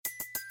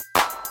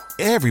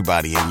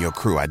Everybody in your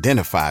crew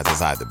identifies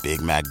as either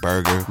Big Mac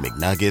Burger,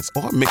 McNuggets,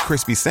 or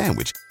McCrispy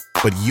Sandwich.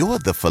 But you're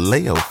the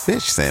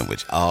Filet-O-Fish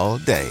Sandwich all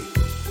day.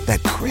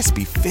 That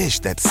crispy fish,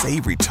 that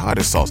savory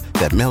tartar sauce,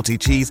 that melty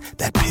cheese,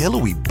 that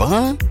pillowy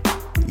bun.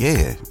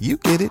 Yeah, you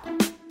get it.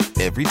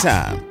 Every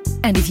time.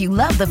 And if you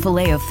love the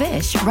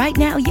Filet-O-Fish, right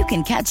now you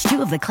can catch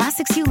two of the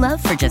classics you love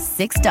for just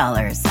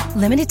 $6.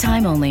 Limited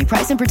time only.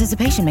 Price and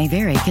participation may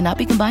vary. Cannot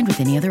be combined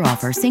with any other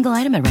offer. Single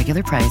item at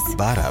regular price.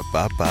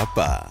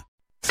 Ba-da-ba-ba-ba.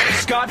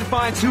 Scott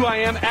defines who I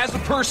am as a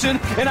person,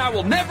 and I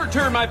will never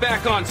turn my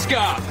back on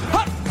Scott.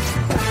 Huh!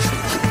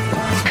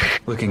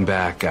 Looking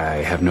back,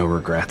 I have no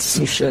regrets.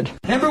 You should.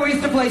 Remember we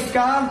used to play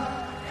ska?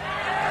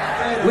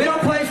 We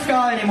don't play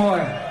ska anymore.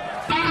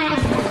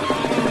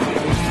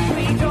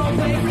 We don't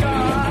play ska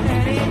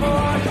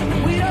anymore.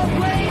 We don't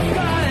play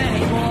ska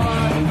anymore.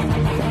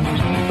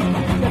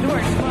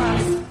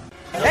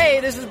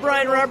 Hey, this is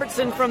Brian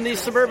Robertson from the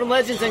Suburban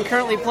Legends and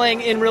currently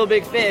playing in Real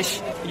Big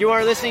Fish. You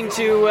are listening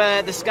to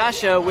The Ska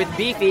Show with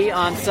Beefy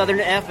on Southern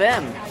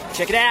FM.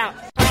 Check it out.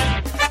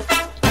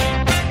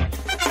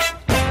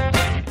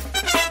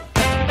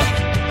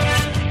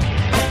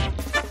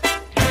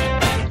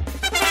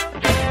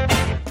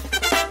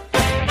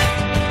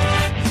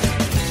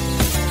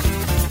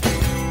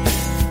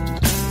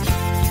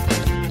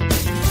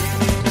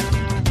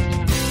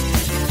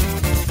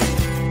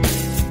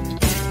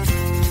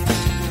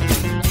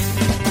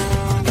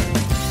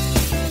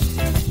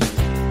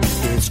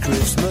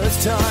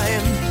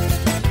 Time,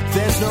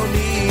 there's no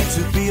need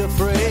to be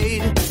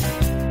afraid.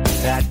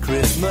 At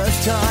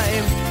Christmas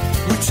time,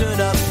 we turn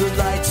up the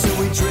lights and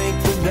we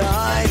drink the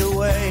night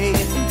away.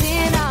 And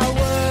in our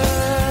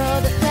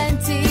world of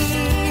plenty,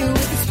 we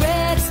can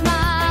spread a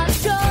smile of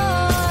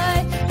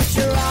joy. Put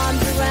your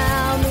arms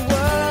around the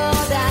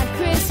world at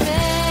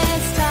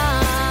Christmas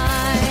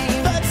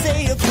time. But say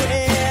a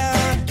prayer,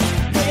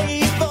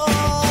 pray for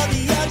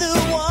the other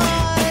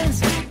ones.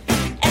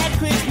 At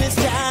Christmas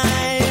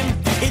time,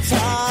 it's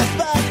hard.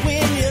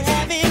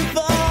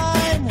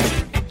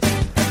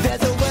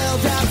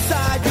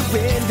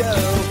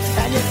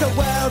 The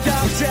world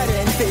of dread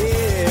and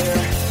fear,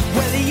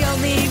 where the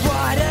only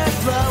water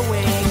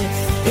flowing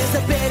is the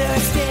bitter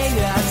sting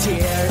of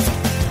tears.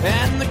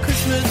 And the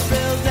Christmas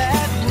bells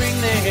that ring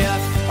there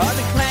are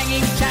the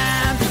clanging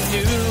chimes of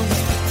doom.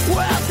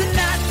 Well,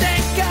 tonight,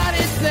 thank God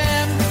it's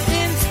them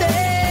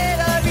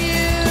instead of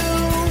you.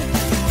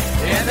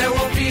 And there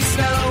won't be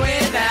snow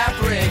in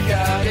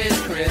Africa this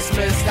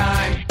Christmas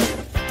time.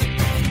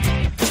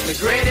 The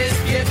greatest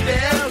gift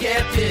they'll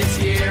get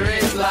this year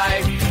is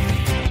life.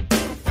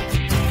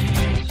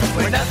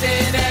 Where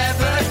nothing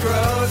ever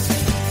grows,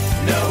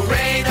 no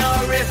rain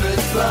or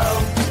rivers flow.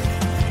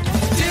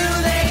 Do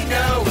they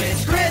know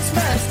it's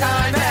Christmas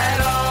time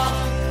at all?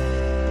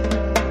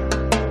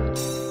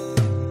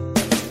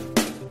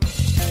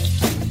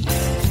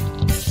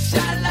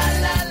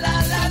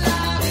 Sha-la-la-la-la-la.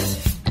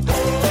 Oh,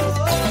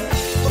 oh,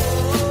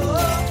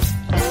 oh.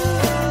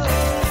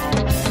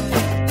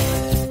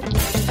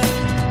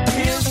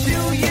 Here's to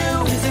you.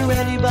 Is there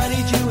anybody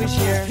Jewish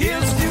here?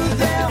 Here's to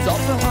them. It's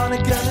also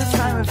Hanukkah this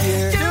time of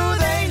year.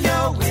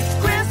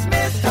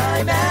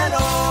 Time at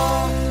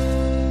all.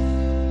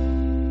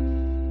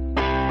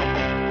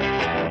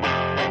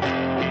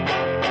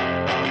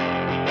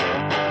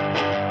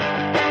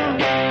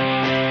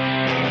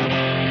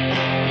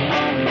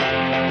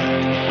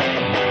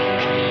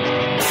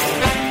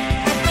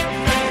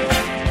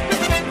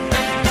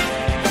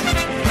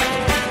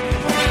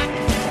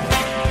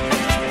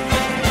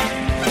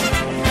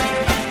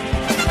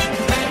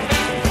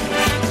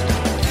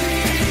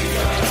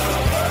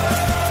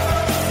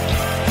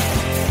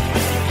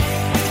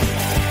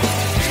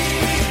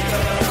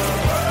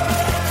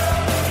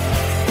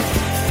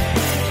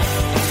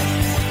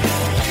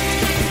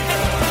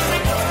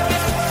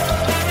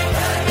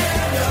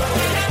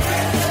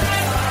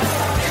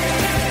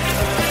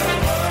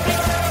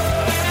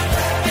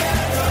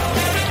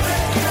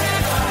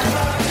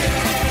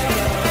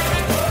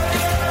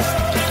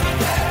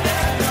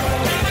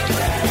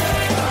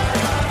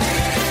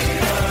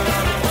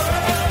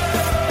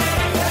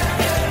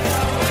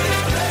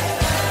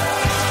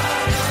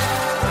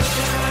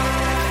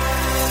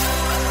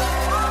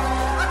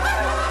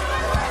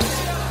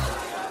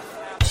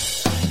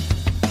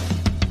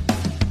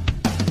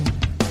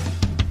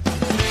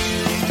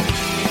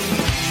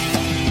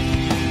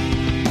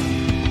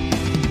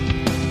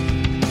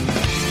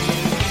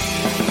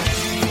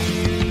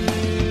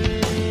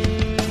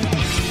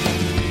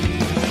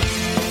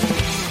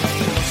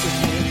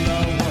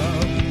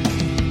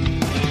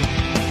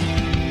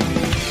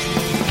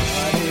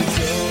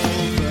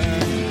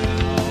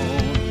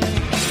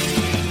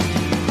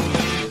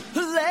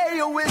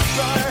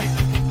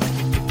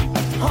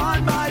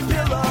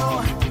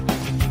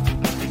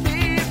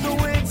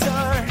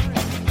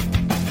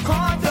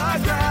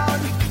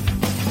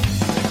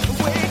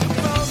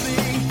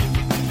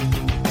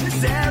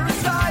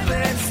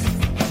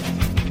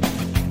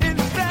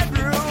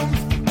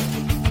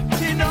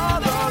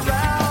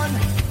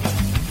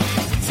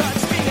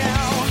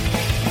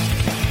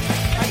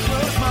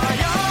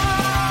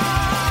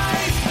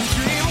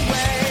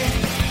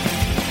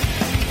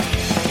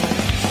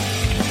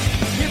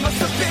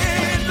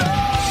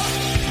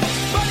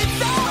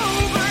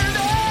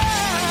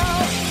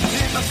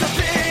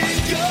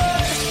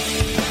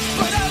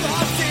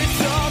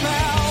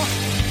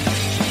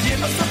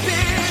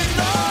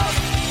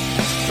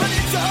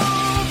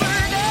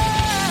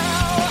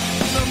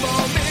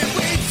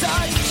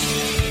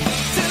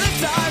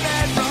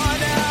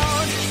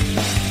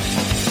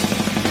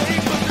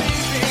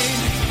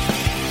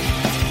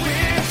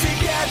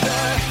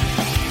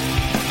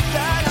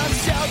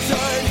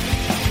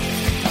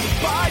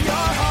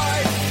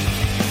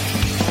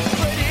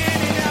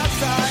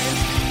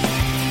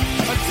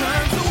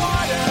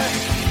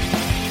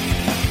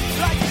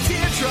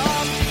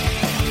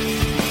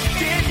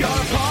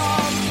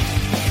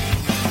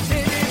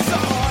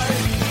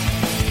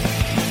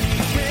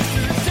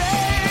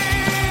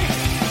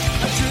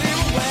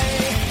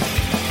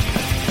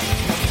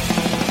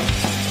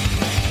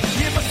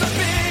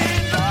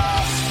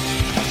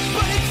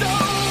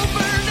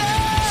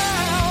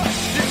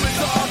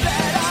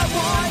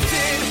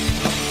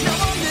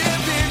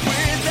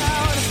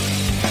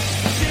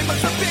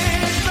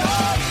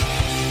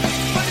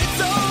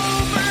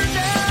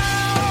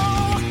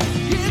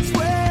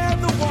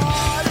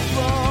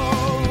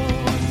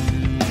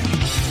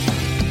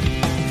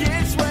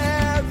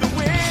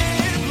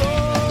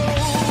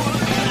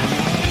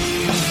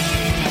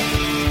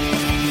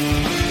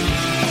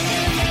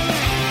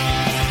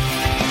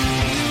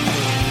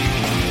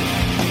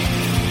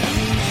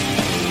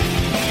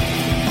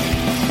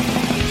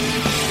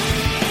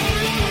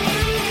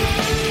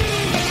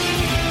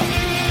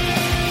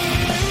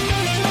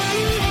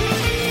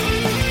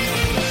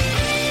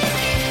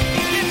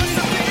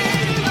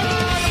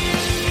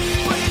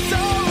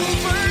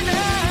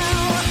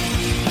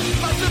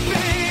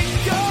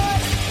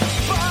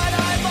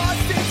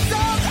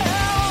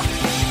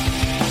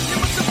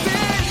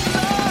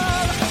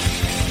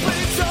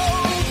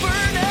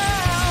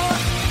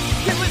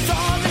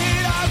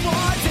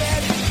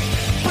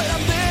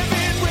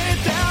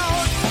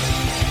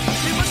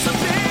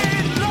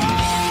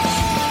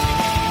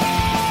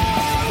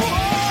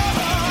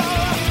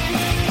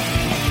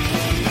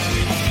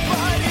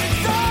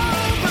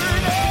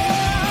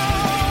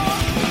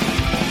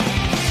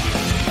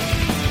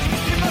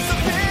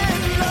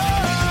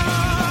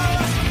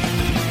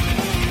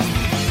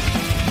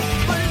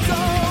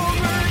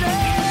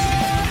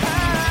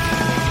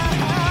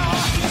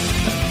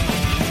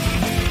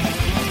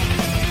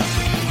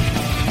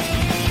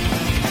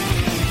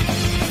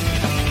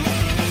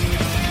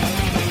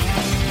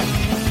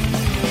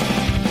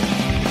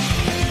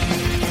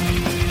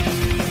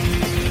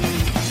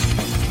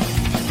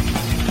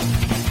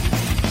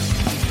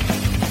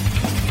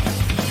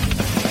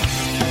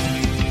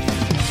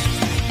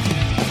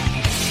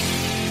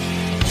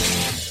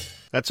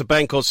 That's a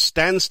band called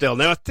Standstill.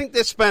 Now, I think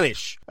they're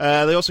Spanish.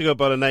 They also go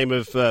by the name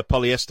of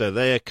Polyester.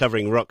 They're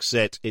covering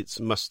Roxette, It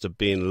Must Have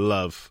Been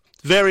Love.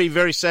 Very,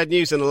 very sad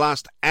news in the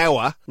last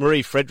hour.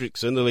 Marie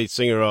Fredriksson, the lead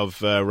singer of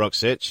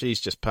Roxette, she's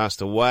just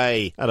passed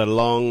away. Had a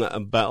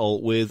long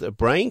battle with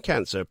brain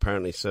cancer,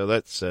 apparently, so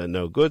that's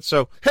no good.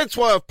 So, hence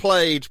why I've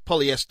played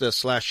Polyester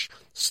 /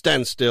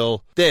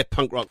 Standstill, their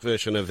punk rock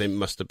version of It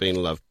Must Have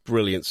Been Love.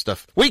 Brilliant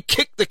stuff. We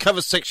kicked the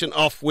cover section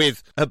off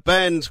with a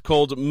band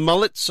called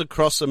Mullets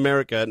Across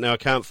America. Now, I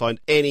can't find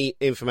any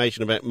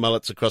information about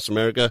Mullets Across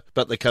America,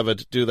 but they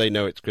covered Do They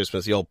Know It's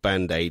Christmas, the old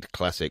Band-Aid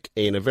classic,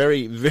 in a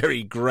very,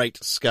 very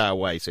great ska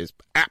way. So it's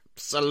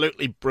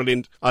absolutely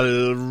brilliant.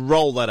 I'll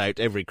roll that out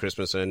every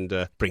Christmas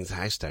and bring the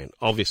house down,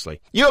 obviously.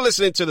 You're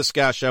listening to The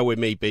Ska Show with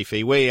me,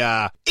 Beefy. We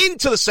are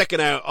into the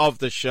second hour of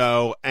the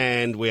show,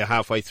 and we are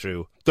halfway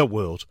through the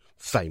world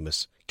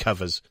famous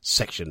covers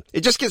section.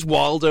 It just gets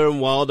wilder and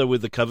wilder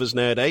with the covers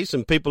nowadays,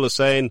 and people are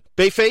saying,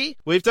 Beefy,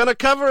 we've done a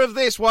cover of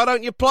this, why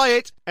don't you play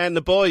it? And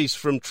the boys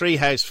from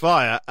Treehouse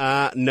Fire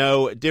are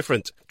no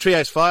different.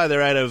 Treehouse Fire,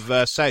 they're out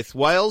of South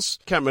Wales.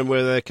 Can't remember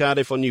whether they're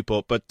Cardiff or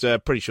Newport, but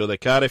pretty sure they're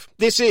Cardiff.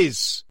 This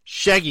is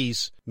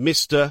Shaggy's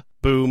Mr.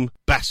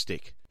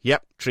 Boombastic.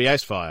 Yep,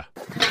 Treehouse Fire.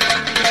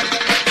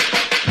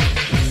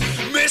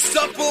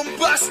 Mr.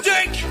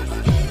 Boombastic!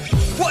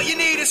 What you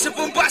need is a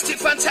bombastic,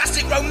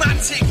 fantastic,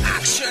 romantic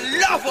action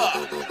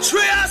lover.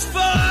 Treehouse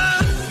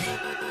Fire!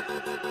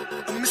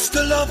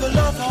 Mr. Lover,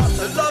 lover,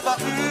 a lover,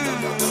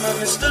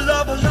 Mr.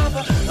 Lover,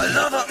 lover, a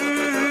lover,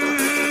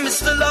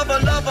 Mr. Lover,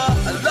 lover,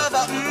 a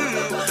lover,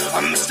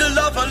 Mr.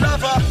 Lover,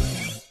 lover.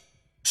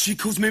 She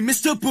calls me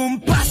Mr.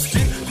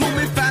 Boombastic, call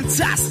me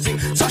fantastic,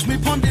 touch me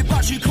pondy,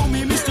 but she call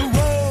me Mr.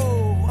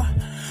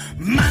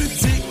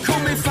 Romantic, call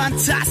me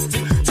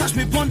fantastic, touch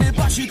me pondy,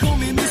 but she call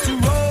me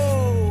Mr.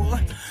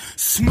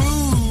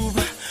 Smooth,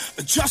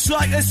 just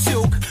like a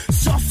silk,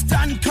 soft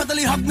and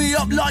cuddly, hug me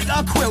up like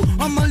a quilt.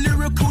 I'm a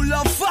lyrical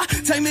lover,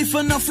 take me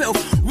for no filth.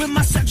 With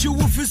my sexual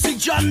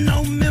physique, you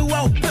know me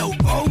well built.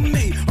 Oh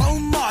me, oh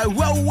my,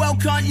 well,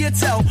 can't you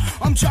tell?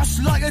 I'm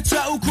just like a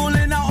turtle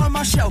crawling out of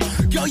my shell.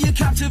 Girl, you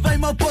captivate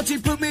my body,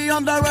 put me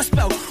under a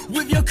spell.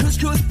 With your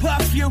couscous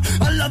perfume,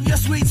 I love your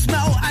sweet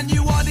smell. And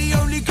you are the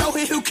only girl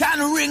here who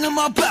can ring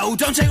my bell.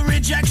 Don't take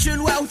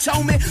rejection, well,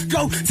 tell me,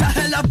 go to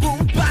hell,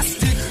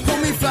 bombastic. Call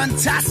me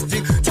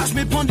fantastic, touch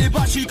me pondy,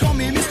 but she call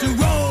me Mr.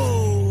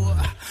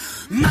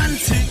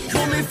 Romantic,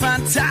 call me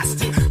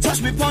fantastic,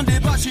 touch me pondy,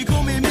 but she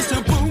call me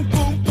Mr. Boom,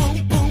 boom,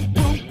 boom, boom,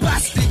 boom,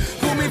 bastic.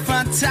 Call me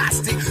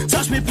fantastic,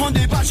 touch me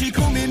pondy, but she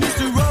call me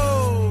Mr.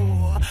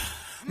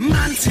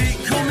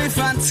 Romantic, call me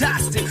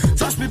fantastic,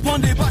 touch me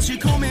pondy, but she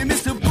call me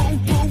Mr. Boom,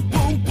 boom,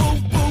 boom,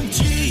 boom, boom.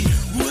 Gee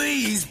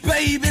whiz,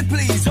 baby,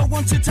 please, I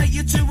want to take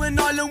you to an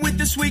island with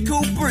the sweet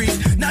cool breeze.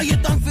 Now you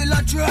don't feel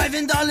like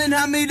driving, darling,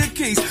 hand me the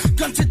keys.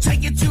 Got to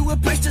take you to a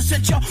place to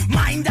set your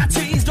mind at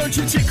ease. Don't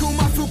you tickle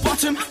my full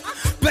bottom,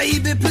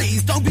 baby,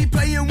 please. Don't be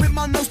playing with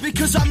my nose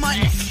because I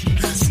might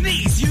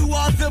sneeze. You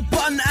are the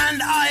bun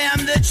and I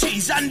am the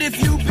cheese, and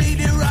if you be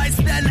the rice,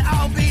 then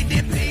I'll be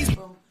the peas.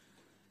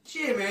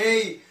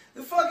 Jimmy,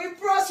 the fucking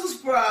Brussels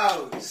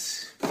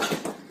sprouts.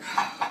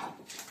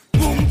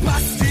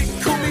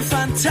 Boombastic, call me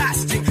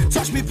fantastic,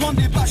 touch me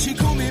pondy, but she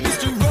call me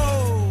Mr.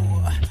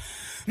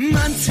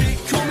 Romantic,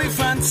 call me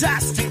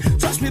fantastic,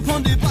 touch me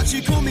pondy, but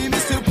she call me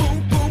Mr.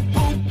 Boom, boom,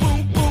 boom,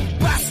 boom, boom,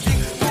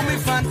 bastic. Call me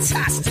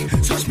fantastic,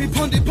 touch me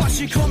pondy, but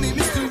she call me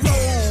Mr.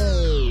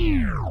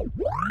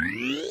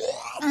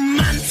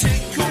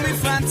 Romantic, call me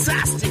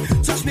fantastic,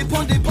 touch me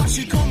pondy, but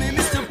she call me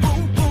Mr.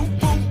 Boom, boom,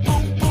 boom,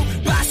 boom, boom,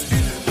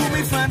 bastic. Call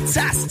me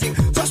fantastic,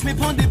 touch me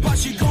pondy, but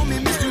she call me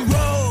Mr.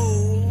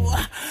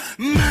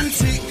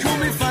 Romantic, call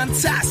me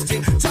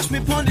fantastic, touch me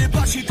pondy,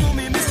 but she call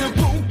me Mr.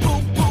 Boom,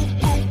 boom, boom,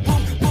 boom,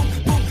 boom,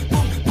 boom,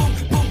 boom, boom,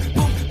 boom,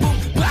 boom, boom,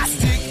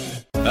 bastic.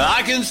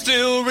 I can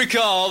still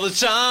recall the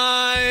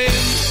time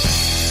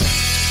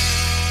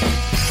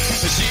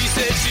she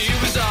said she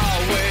was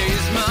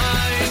always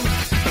mine.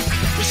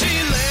 She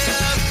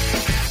left,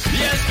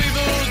 yes,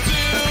 people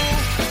do,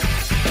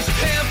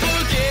 and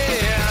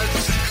forget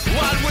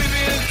what we've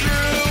been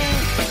through.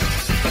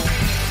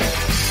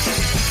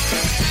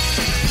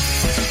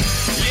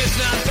 It's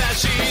not that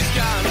she's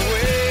gone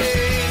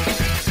away,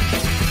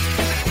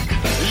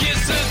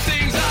 it's the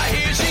things I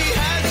hear she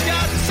has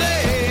got to say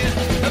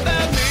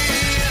about me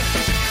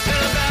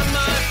and about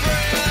my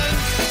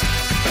friends.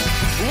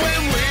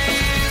 When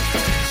we've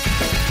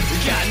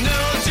got no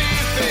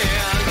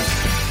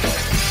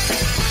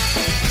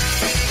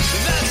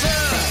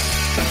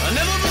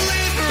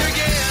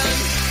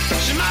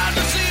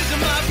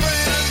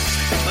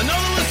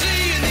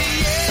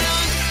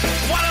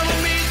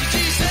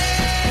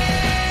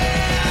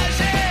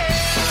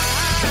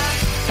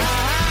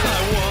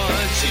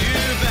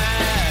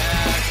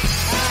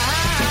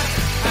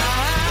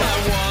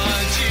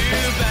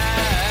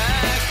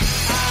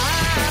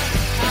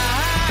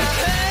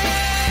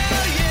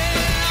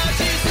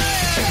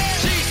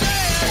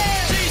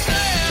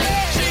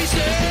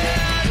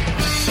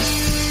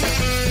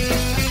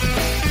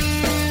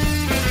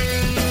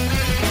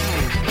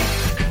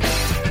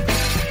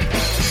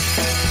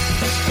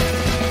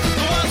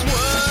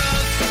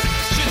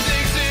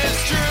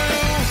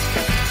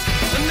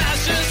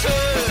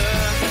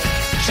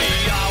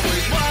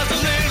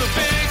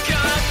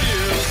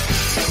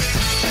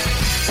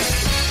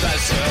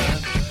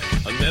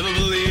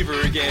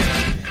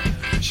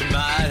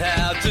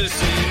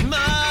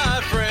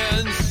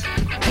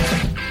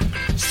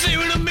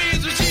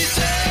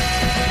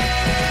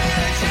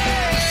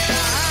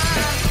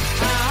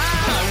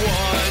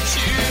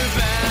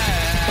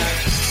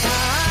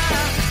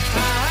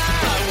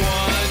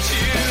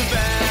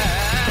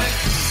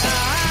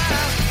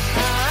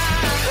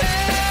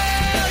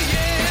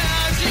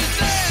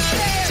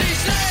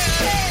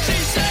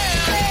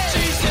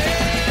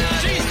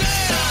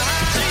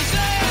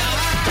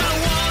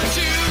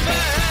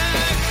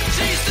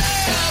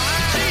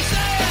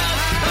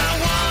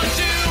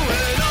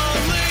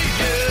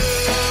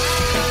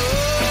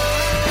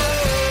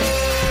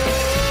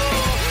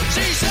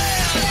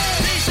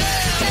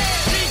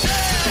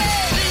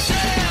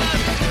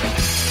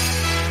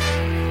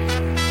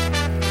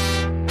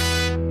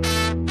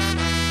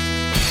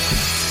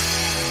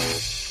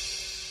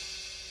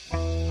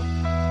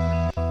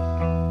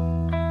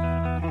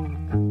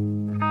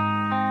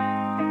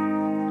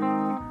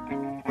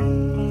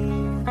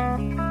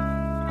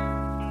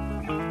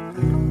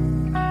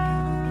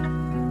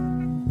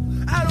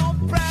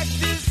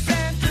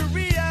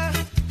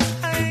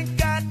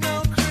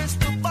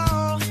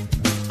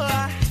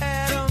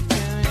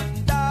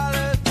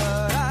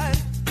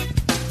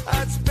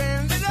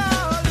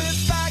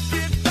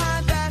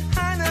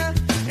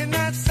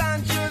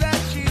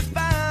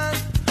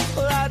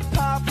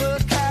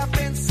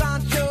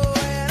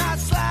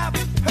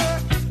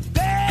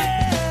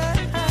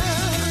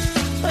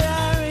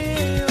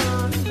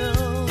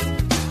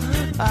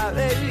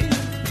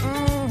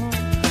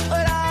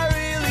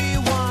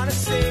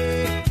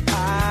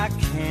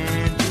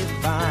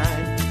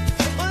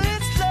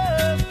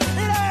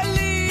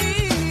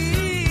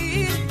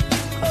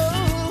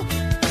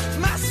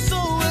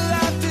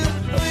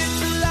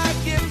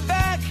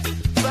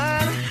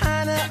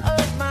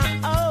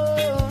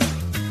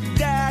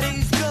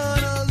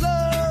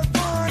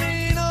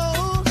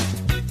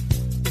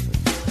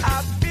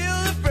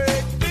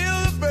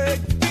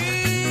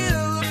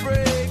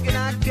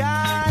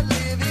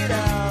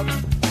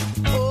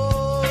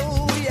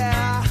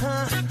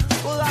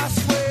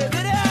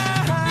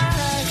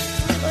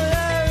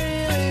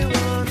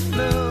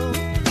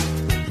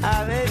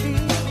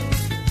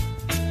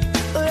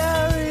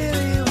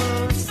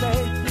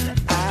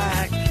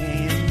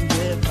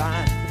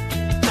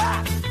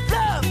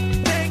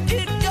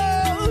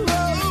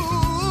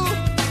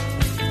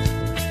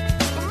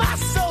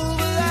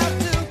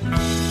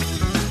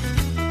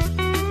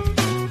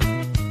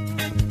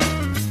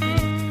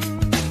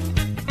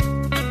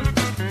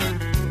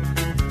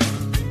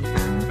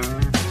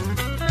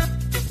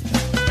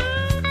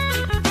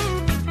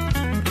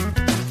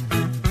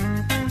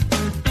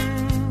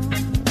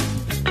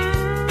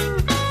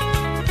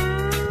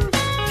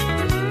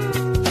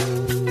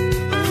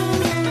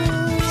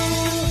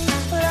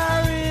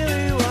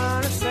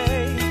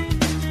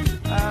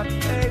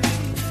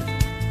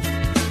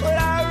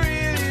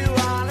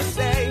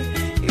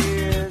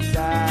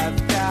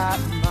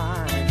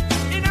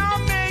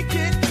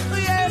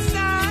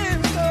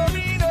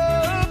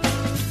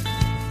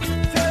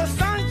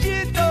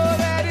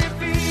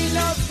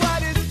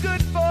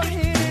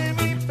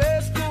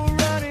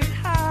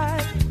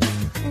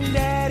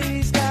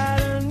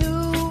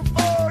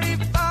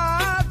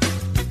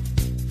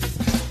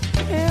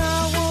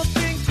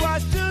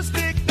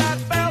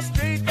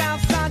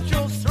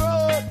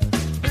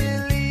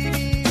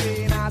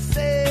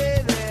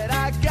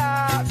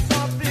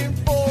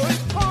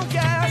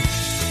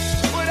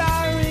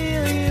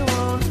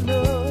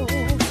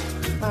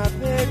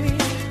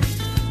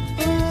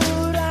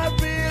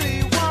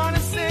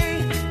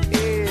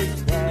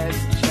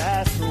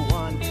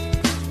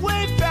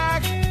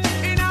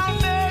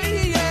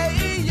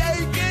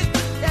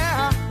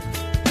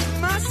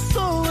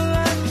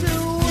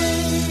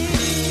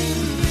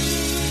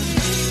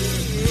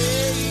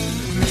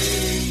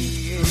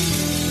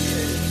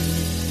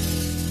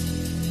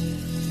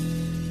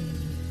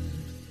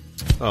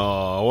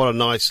Oh, what a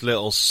nice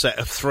little set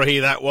of three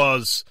that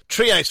was.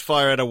 Treehouse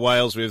Fire out of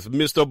Wales with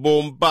Mr.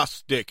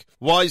 Bombastic.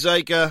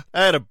 Wiseacre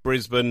out of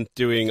Brisbane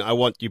doing I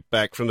Want You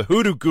Back from the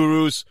Hoodoo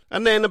Gurus.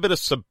 And then a bit of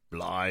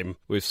Sublime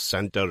with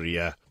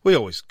Santeria. We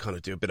always kind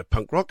of do a bit of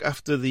punk rock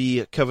after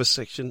the cover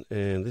section,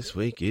 and this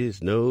week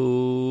is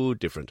no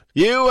different.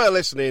 You are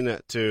listening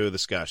to The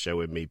Ska Show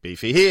with me,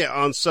 Beefy, here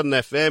on Southern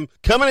FM.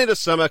 Coming into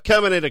summer,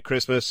 coming into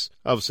Christmas.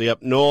 Obviously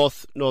up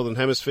north, Northern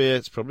Hemisphere,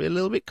 it's probably a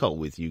little bit cold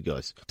with you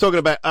guys. Talking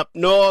about up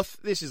north,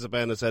 this is a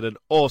band that's had an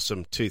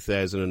awesome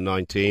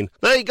 2019.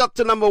 They got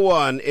to number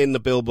 1 in the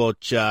Billboard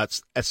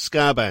charts, a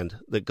ska band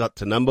that got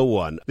to number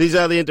 1. These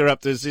are the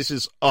Interrupters. This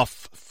is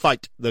off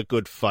Fight the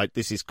Good Fight.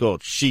 This is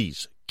called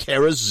She's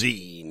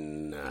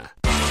Kerosene.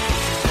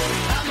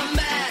 I'm a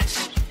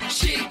match,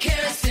 she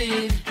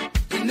kerosene.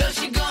 You know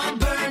she gon'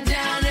 burn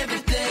down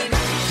everything.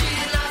 She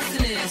lost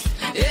in this,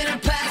 in her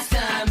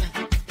pastime.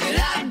 And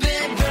I've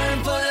been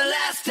burned for the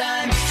last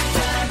time.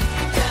 Time,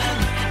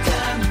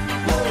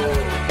 whoa.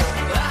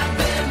 I've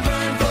been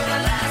burned for the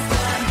last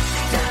time.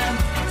 Time,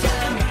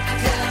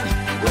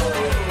 whoa.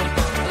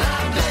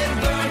 I've been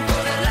burned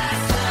for the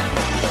last time.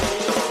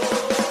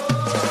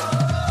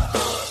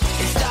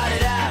 It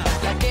started out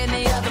like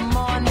any other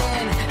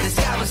morning. The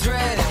sky was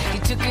red, he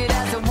took it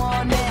as a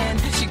warning.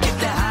 She kept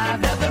the hive,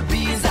 now the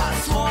bees are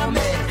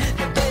swarming.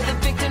 Now play the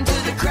victim to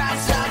the crowd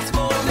starts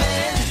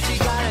forming. She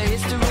got a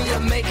history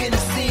of making a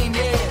scene,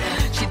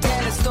 yeah. She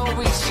tell a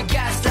story, she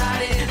got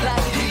started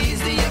like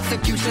he's the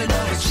executioner,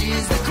 but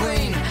she's the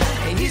queen.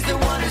 And he's the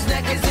one whose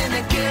neck is in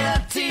the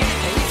guillotine.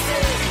 And he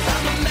said,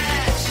 I'm a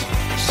match,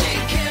 she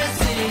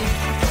kerosene.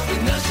 You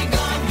know she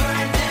gon'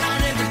 burn down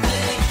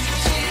everything.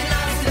 She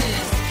lost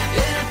this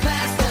in her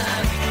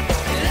pastime.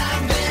 And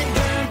I've been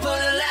burned for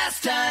the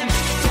last time.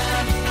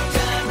 Time,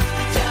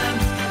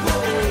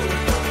 whoa.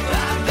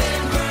 I've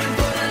been burned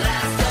for the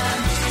last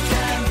time.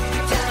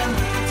 Time,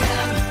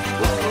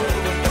 whoa.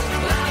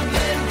 I've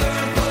been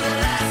burned for the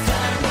last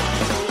time.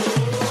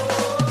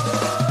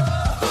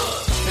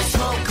 The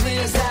smoke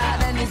clears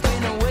out and he's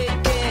been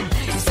awakened.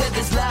 He said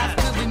this life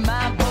could be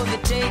mine for the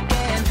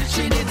taking.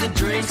 She needs a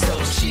drink,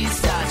 so she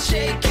starts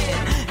shaking.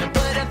 And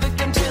put a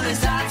victim till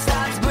his heart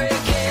starts breaking.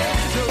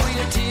 No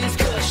real tears,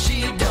 cause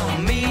she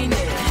don't mean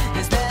it.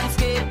 This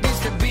landscape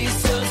used to be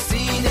so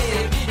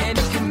scenic. And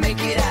he can make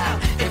it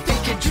out if he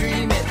can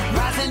dream it.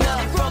 Rising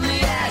up from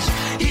the ash,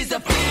 he's a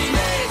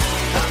phoenix.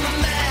 I'm a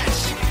match,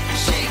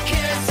 she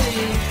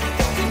kerosene.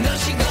 You know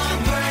she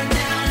gon' burn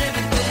down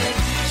everything.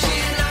 She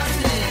lost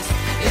this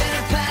in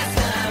her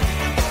pastime.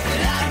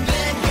 And I've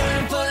been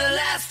burned for the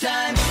last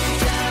time.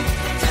 Time,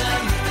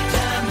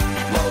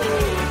 whoa.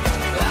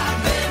 I've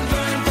been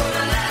burned for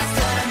the last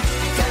time.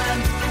 Time,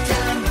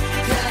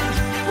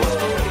 whoa.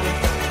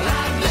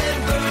 I've been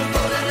burned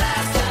for the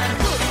last time.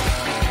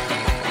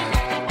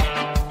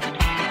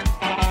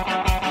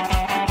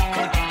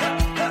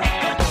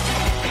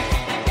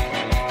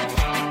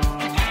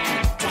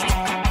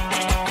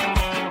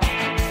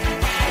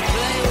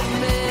 Play with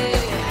me,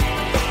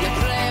 you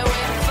play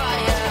with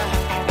fire.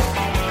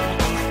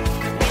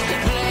 You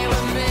play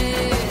with me,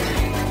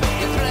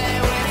 you play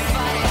with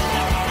fire.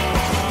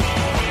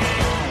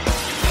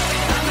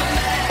 I'm a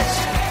match,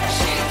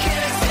 she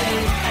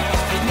kerosene.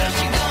 You know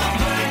she gon'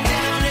 burn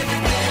down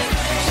everything.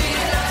 She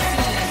lost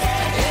this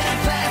in her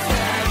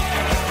pastime.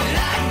 And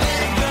I've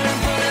been burned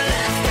for the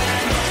last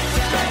time.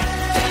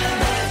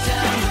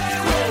 Time,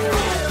 whoa.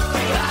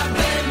 I've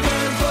been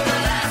burned for the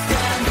last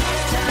time.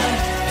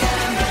 Time,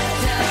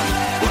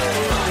 whoa.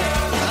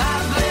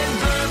 I've been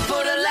burned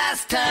for the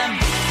last time.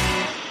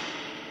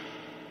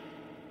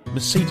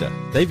 Masita,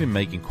 they've been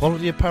making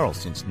quality apparel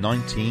since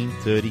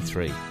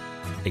 1933.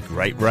 A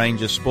great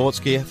range of sports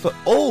gear for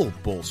all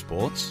ball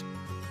sports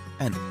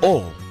and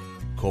all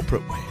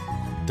corporate wear.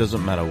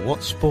 Doesn't matter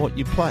what sport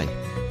you play,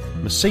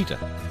 Masita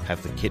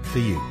have the kit for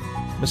you.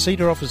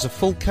 Masita offers a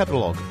full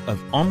catalogue of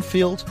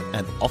on-field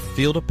and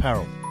off-field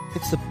apparel.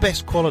 It's the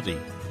best quality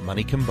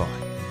money can buy.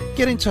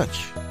 Get in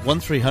touch,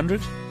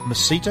 1300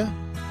 Masita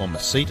or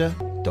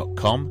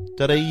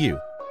masita.com.au.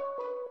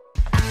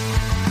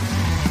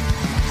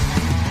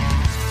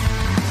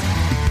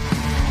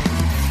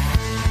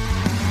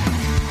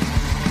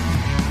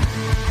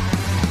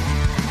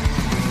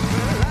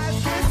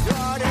 Life gets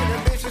hard and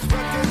ambitious,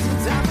 but there's some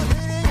time for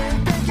reading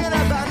and thinking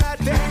about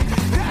nothing.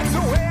 That's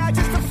the way I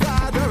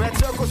justify the red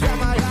circles around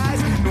my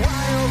eyes.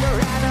 Why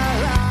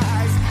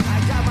overanalyze? I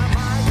got my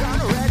mind on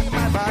already,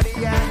 my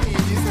body at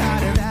ease.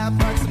 Not enough,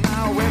 but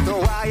somehow with the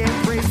why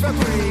and freeze for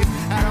breathe.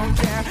 I don't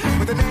care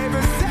what the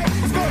neighbors say.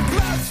 It's more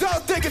close, so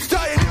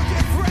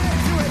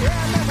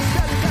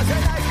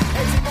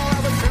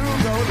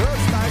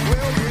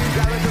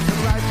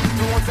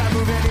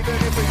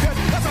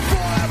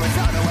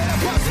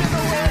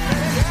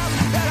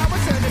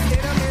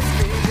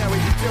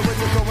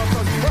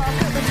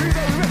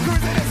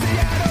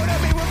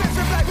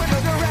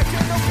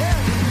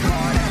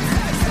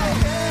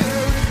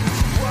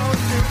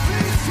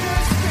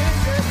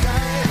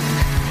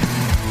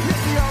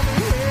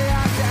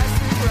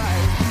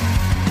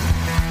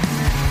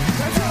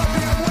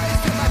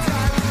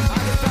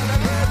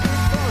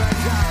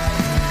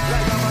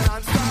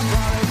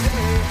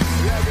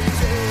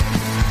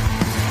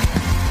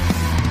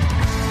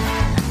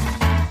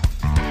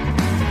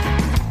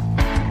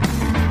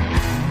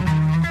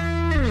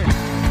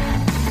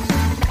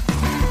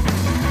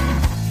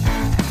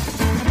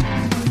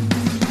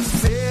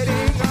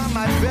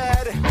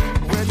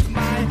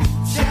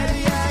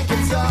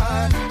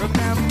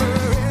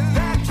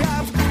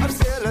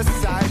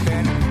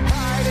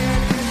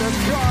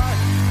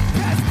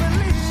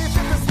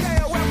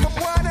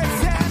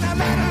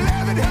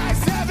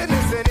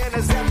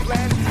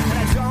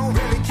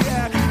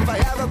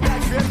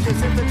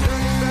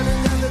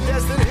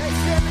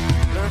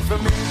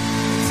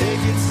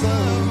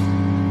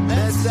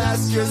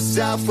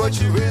yourself what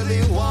you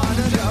really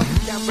wanna know.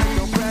 Can't break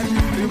no bread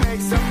to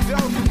make some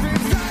dough.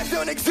 Dreams that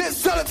don't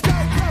exist, so let's go,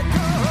 go,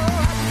 go.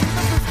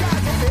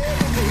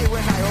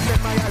 When I open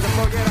my eyes, I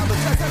forget all the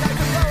stress that life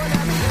is blowing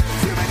at me.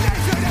 Human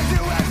nature to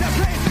do as I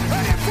please.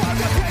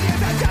 Uninformed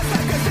opinions are just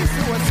like a dish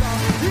to a song.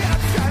 Yeah,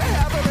 I'm trying to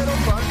have a little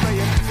fun,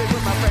 playing music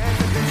with my friends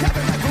and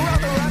having like we're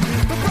on the run.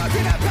 The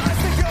broken up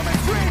plastic human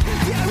free.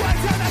 Yeah, why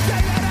don't I say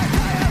that I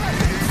cry all I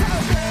think so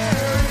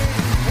very?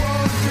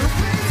 Won't you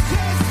please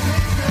just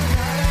make the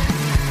night?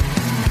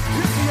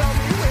 It's the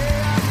only way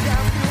I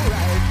can feel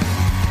right.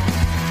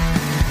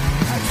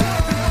 I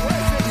told you to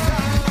waste your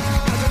time.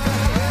 I'm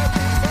gonna live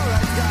before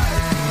I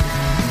die.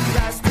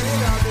 Lasting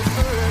on this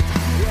earth,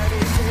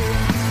 anything.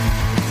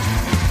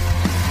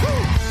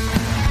 Woo!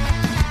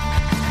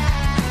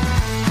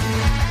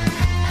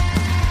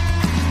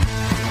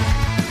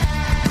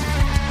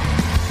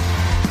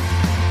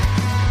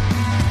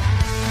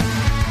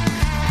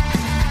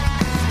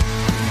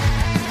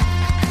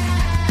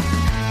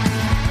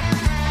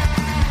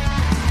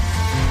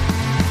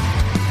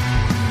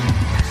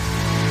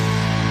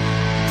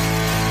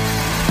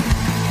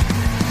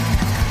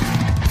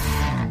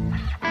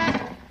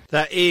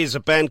 That is a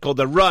band called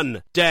the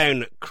Run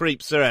Down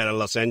Creeps. They're out of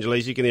Los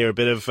Angeles. You can hear a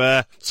bit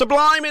of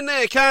Sublime in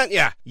there, can't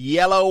ya?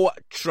 Yellow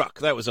Truck.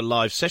 That was a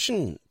live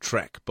session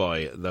track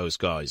by those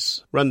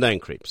guys. Run Down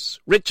Creeps.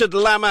 Richard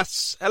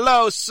Lamas.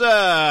 Hello,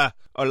 sir.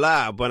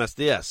 Hola, buenos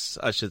dias,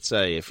 I should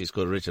say, if he's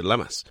called Richard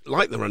Lamas.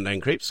 Like the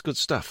Rundown Creeps, good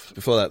stuff.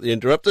 Before that, the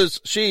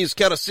Interrupters, She's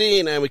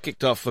Kerosene, and we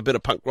kicked off a bit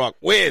of punk rock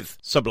with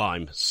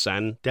Sublime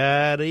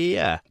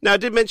Sandaria. Now, I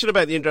did mention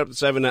about the Interrupters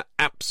having an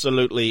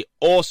absolutely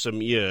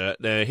awesome year.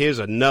 Now, here's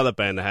another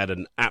band that had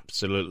an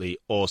absolutely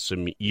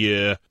awesome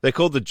year. They're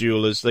called The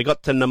Jewelers. They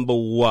got to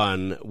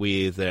 #1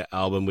 with their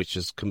album, which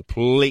has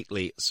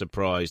completely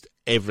surprised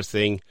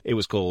everything. It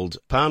was called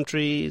Palm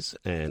Trees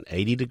and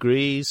 80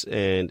 Degrees,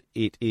 and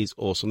it is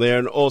awesome. They're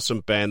an awesome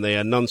band. They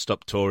are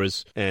non-stop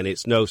tourers, and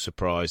it's no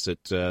surprise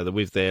that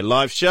with their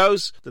live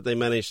shows that they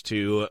managed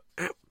to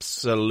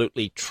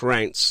absolutely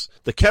trounce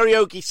the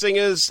karaoke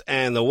singers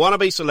and the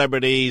wannabe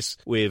celebrities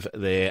with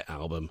their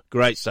album.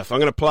 Great stuff. I'm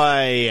going to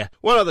play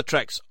one of the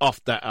tracks off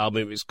that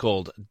album. It's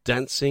called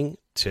Dancing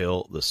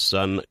Till the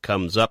Sun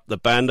Comes Up. The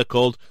band are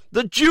called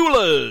The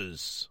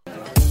Jewelers.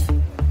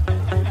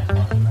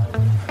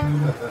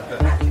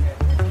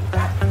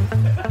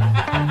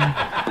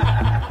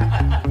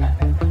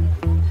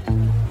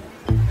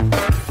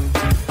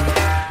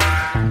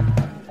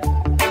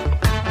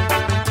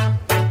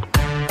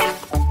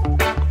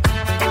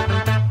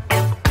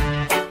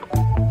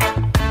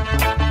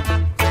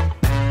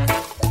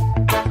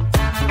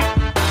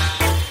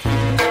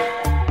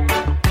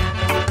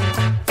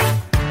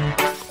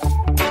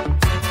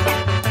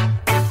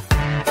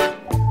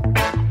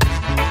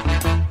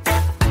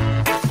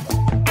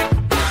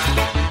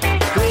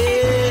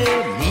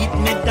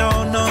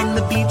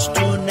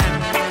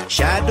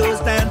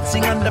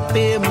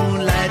 Bare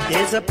moonlight,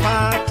 there's a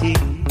party.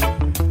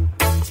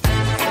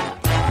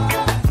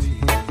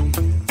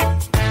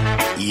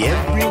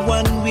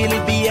 Everyone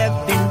will be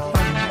having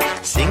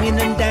fun. Singing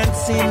and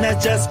dancing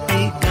has just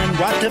begun.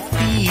 What a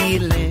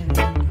feeling.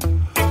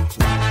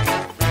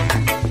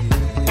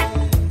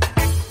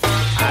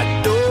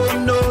 I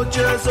don't know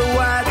just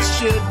what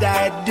should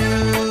I do.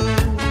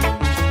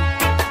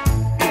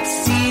 It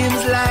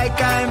seems like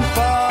I'm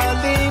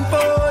falling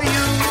for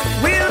you.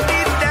 We'll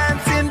be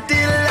dancing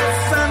till the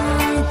sun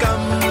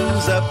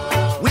comes up,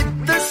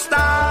 with the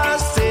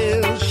stars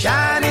still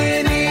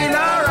shining in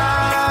our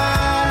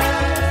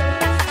eyes.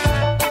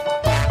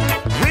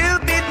 We'll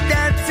be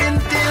dancing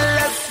till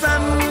the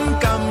sun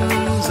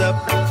comes up,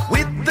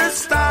 with the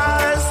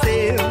stars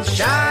still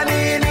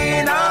shining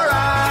in our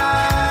eyes.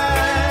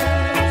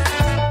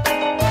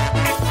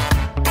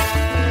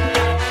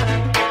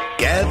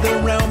 Gather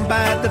round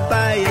by the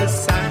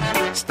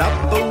fireside,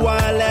 stop a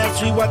while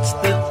as we watch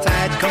the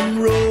tide come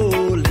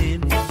rolling.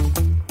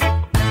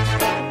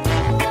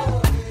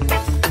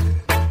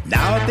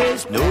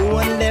 There's no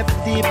one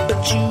left here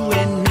but you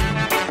and me.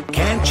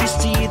 Can't you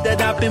see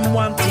that I've been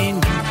wanting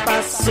you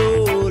for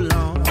so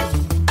long?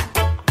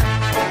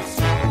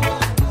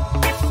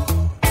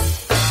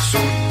 So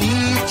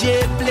DJ,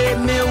 play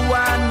me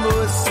one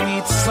more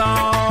sweet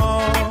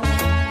song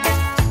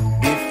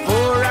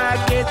before I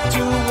get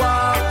to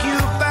walk you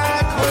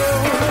back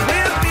home.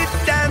 We'll be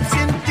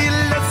dancing till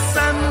the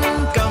sun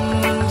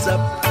comes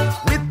up,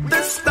 with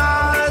the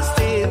stars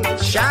still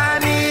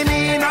shining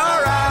in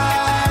our eyes.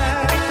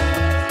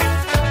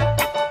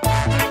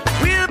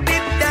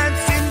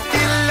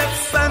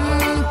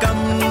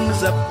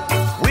 Up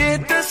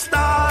with the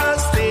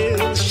stars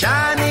still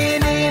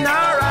shining in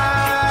our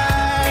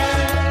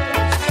eyes.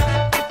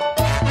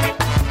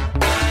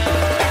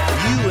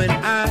 You and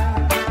I,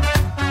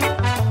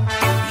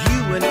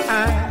 you and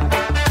I.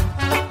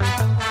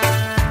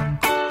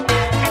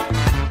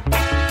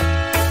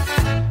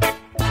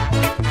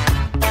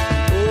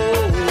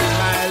 Oh,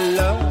 my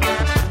love,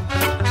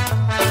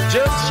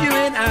 just you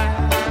and I.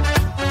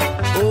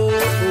 Oh,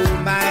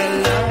 my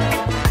love.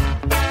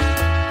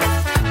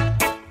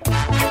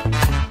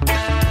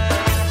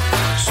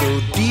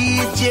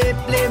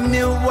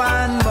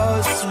 one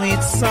more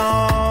sweet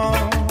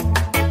song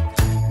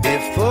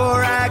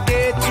before I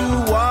get to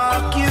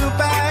walk you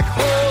back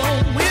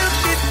home. We'll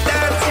be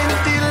dancing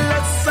till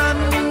the sun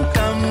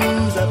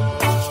comes up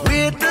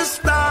with the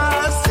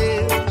stars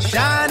still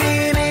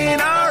shining in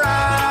our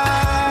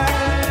eyes.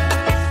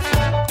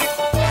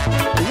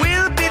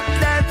 We'll be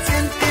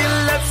dancing till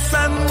the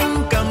sun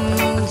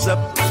comes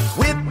up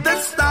with the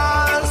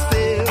stars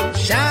still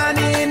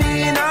shining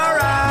in our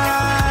eyes.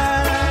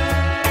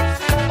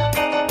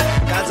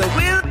 'Cause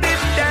we'll be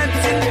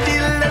dancing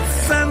till the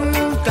sun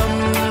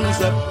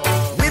comes up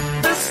with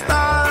the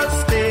stars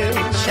still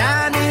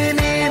shining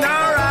in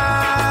our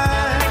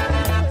eyes.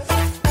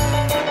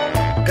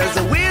 'Cause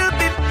we'll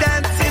be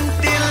dancing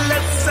till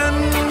the sun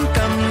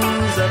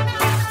comes up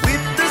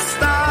with the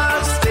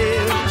stars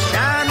still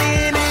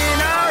shining in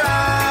our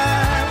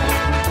eyes.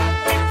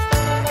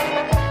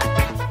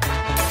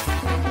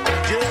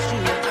 Just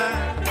you and I.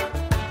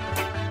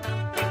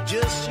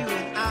 Just you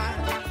and I.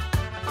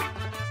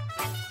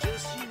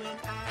 Just you and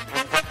I.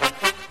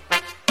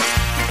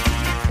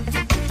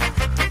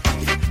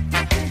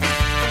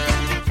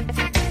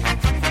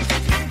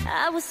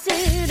 I was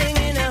sitting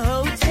in a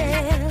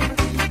hotel,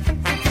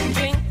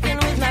 drinking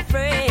with my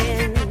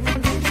friends.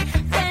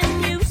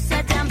 Then you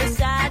sat down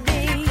beside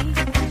me.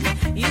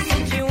 You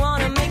said you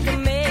wanna make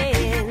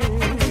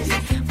amends.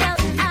 Well,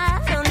 I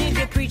don't need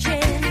your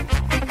preaching,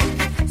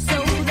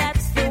 so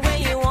that's the way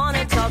you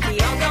wanna talk.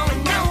 You're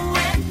going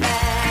nowhere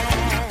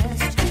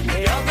fast.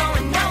 You're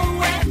going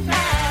nowhere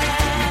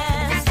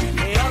fast.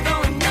 You're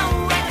going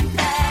nowhere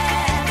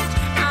fast.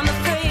 I'm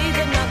afraid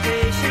that my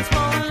patience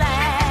won't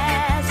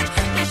last.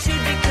 You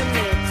should be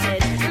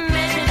committed,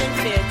 measured and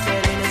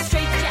fitted in a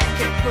straight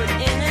jacket, put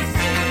in a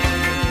suit.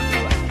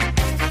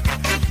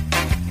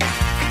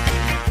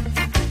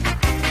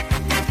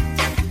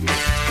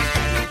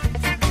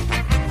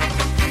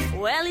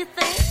 Well, you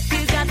think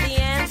you got the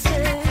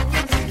answers.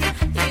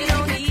 You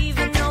don't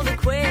even know the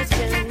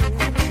questions.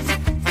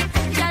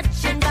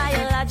 Judging by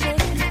your logic,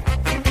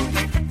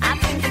 I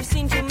think you've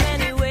seen too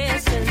many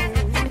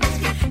westerns.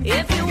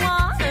 If you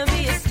wanna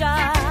be a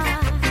star,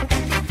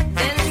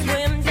 then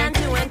swim down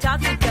to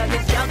Antarctica,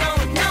 'cause you're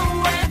going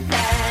nowhere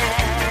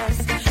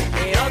fast.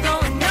 You're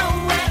going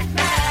nowhere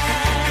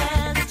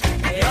fast.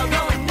 You're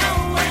going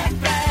nowhere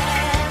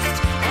fast.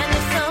 And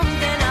there's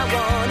something I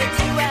wanted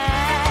to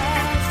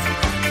ask.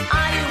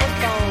 Are you a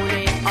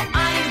phony, or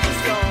are you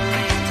just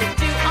going to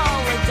do all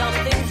the dumb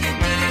things you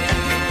do?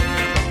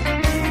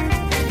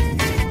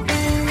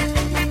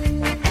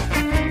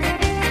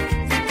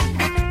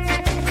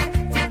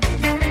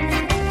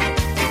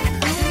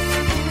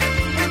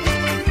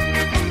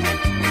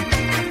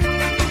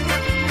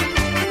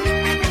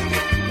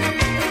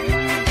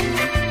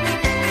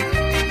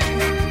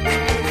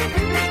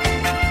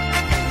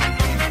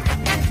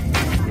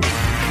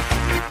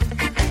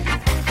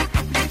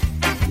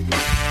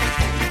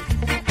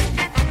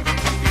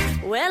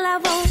 Well, I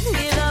won't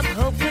give up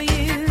hope for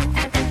you.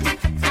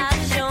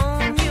 I've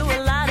shown you a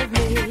lot of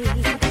me.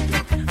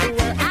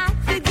 Well, I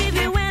could give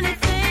you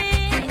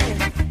anything.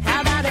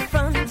 How about a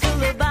front to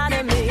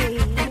lobotomy?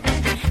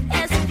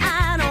 Yes,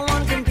 I don't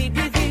want to compete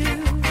with you.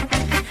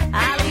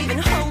 I'll even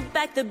hold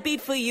back the beat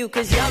for you,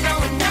 'cause you're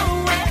going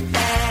nowhere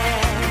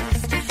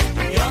fast.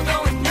 You're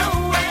going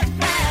nowhere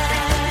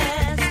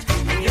fast.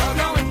 You're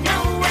going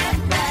nowhere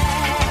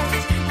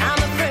fast.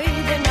 I'm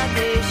afraid that my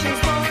patience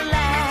won't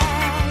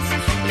last.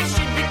 You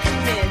should be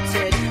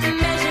committed,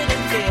 measured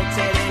and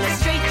fitted in a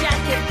straight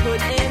jacket,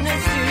 put in a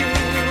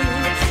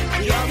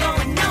suit. You're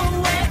going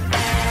nowhere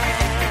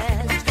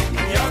fast.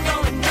 You're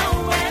going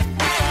nowhere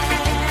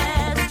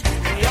fast.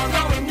 You're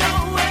going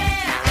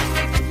nowhere.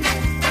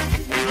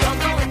 You're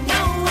going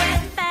nowhere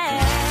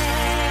fast.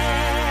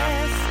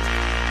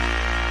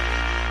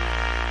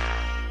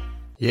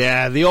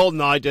 Yeah, the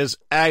All-Nighters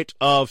out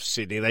of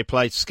Sydney. They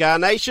played Scar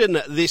Nation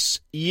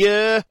this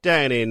year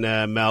down in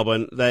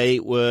Melbourne. They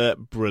were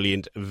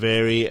brilliant.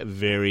 Very,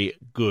 very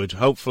good.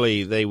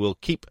 Hopefully they will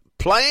keep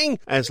playing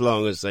as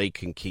long as they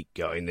can keep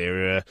going.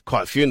 There are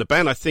quite a few in the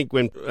band. I think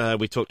when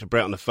we talked to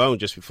Brett on the phone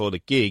just before the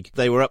gig,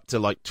 they were up to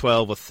like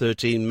 12 or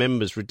 13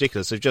 members.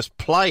 Ridiculous. They've just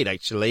played,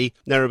 actually,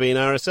 Narrabeen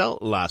RSL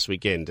last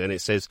weekend, and it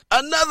says,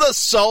 another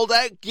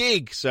sold-out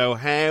gig. So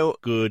how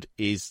good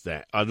is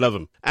that? I love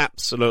them.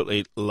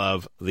 Absolutely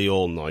love the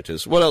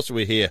All-Nighters. What else are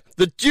we here?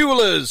 The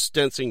Duelers,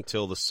 Dancing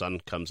Till the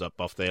Sun Comes Up,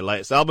 off their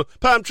latest album,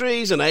 Palm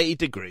Trees and 80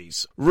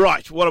 Degrees.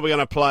 Right, what are we going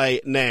to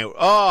play now?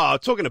 Oh,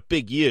 talking of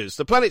big years,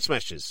 the Planet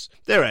Smashers.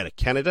 They're out of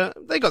Canada.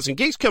 They got some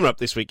gigs coming up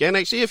this weekend.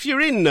 Actually, if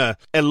you're in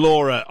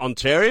Elora,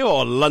 Ontario,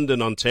 or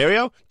London,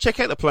 Ontario, check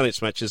out the Planet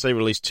Smashers. They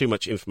released too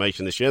much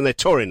information this year, and they're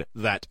touring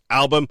that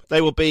album. They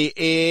will be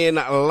in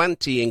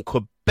Lanty in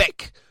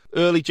Quebec.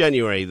 Early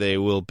January, they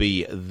will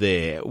be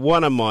there.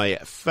 One of my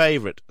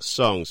favourite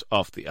songs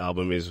off the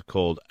album is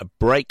called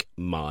Break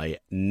My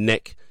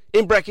Neck.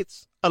 In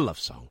brackets, a love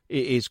song.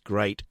 It is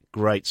great,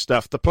 great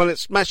stuff. The Planet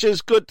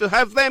Smashers, good to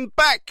have them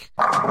back.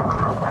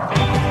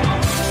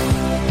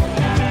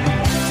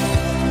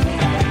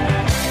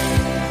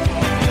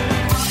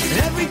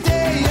 Every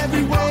day,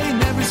 every way,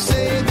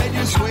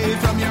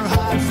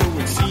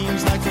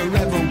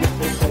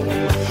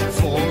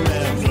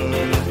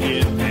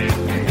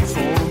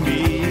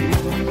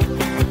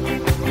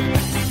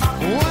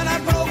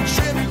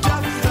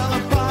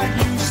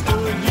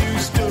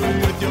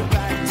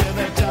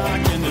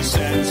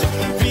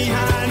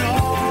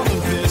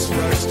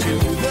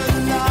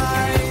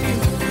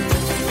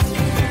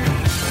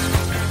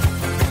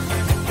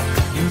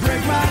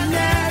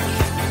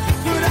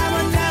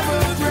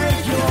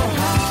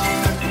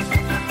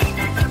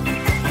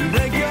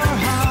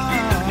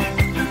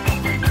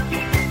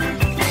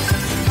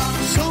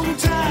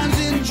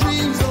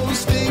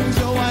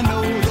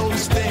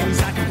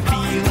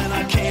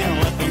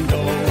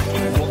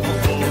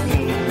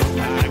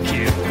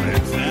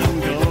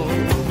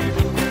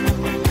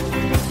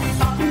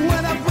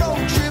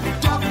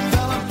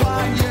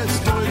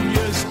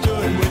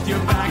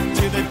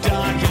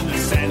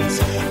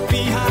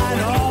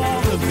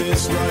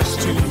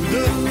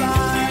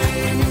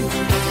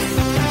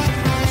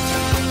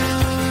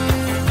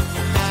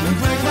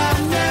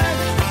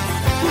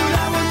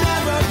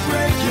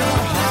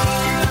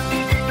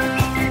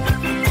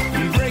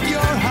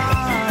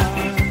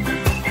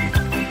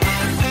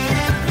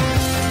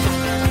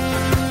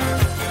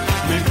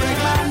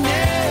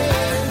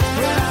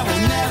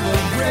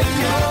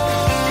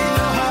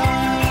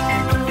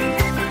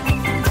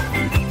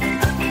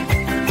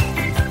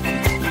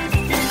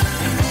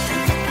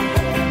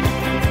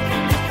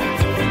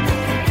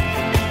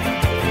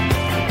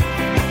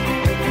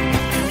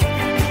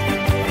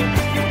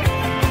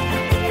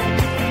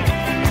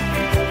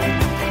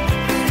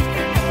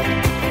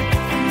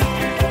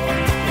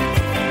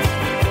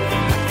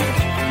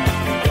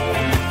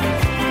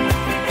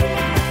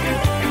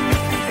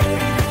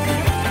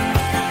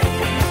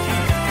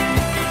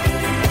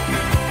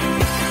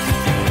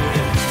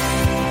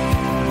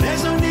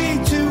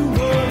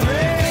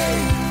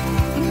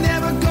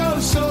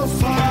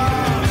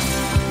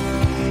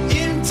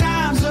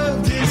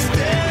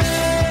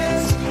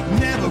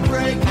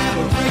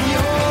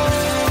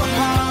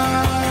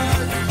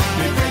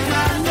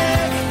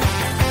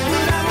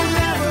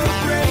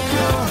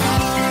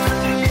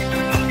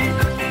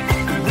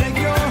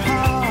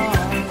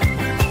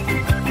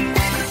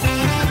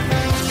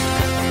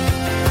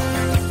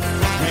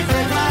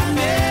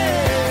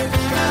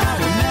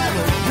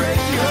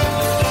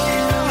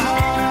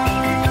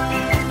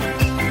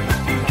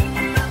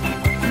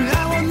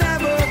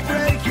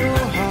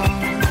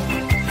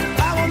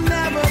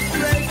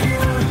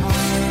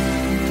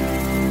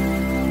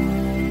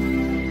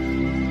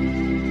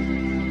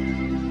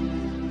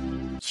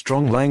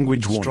 Strong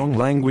language warning. Strong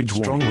language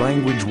warning. Strong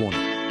language warning.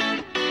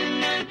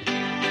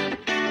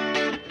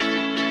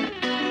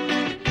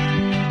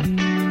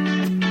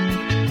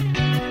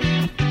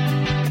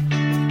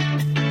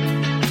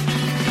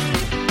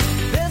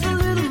 There's a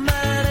little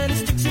man and it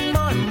sticks in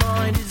my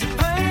mind. He's a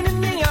pain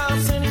in the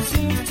ass and it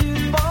seems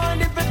to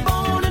bind every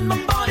bone in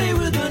my body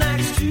with an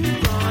axe to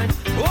grind.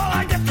 All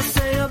I got to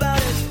say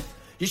about it,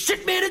 you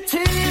shook me to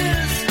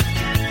tears.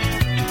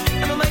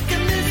 And I'm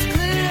making this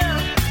clear.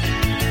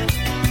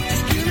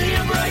 Just give me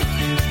a break.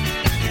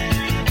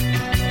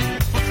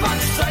 For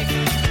fuck's sake.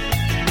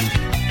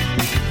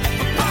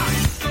 For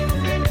fuck's.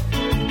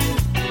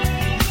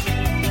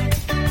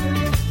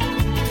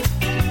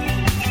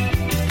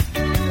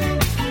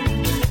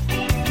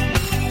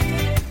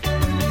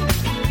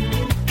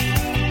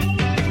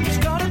 He's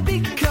got a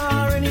big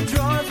car and he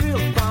drives real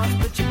fast,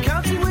 but you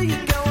can't see where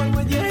you're going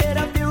with your head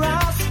up your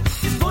ass.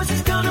 His voice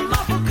is kinda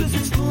muffled cause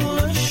it's full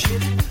of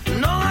shit.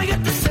 And all I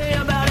got to say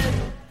about it,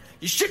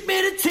 you shook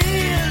me to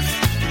tears.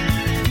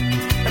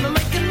 And I'm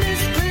making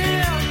this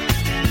clear.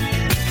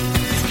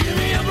 Just give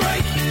me a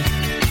break.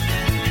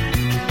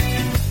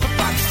 For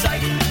fuck's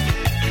sake.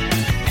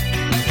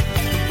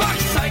 For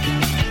fuck's sake.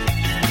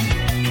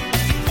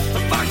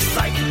 For fuck's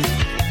sake.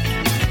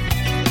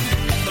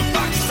 For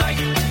fuck's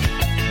sake.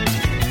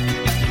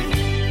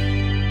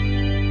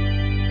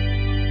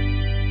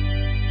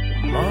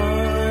 My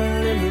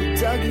little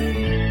Dougie,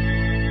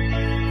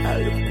 how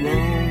you've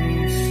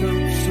grown so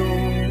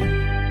tall.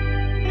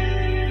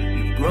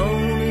 You've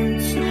grown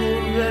into a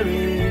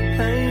very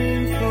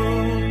painful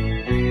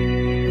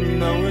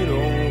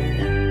know-it-all.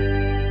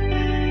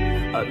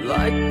 I'd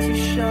like to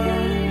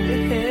shove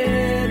your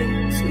head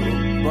into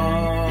a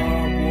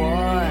barbed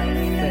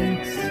wire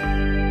fence,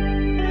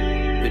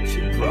 but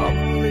you'd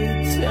probably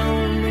tell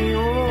me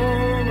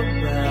all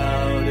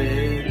about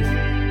it.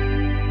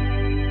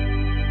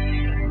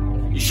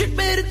 You shook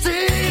me to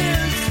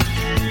tears.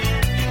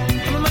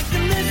 I'm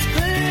making this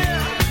clear.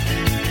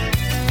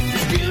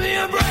 Just give me a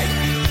break.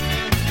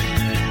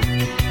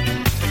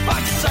 For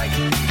fuck's sake.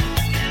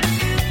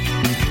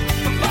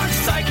 For fuck's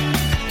sake.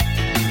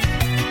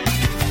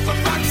 For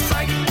fuck's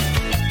sake.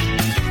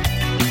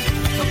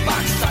 For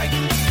fuck's sake.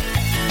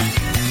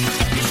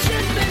 You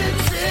shook me to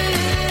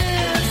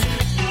tears.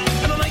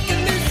 I'm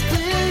making this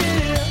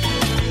clear.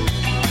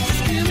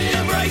 Just give me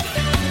a break.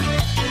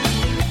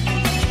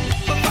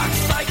 For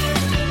fuck's sake.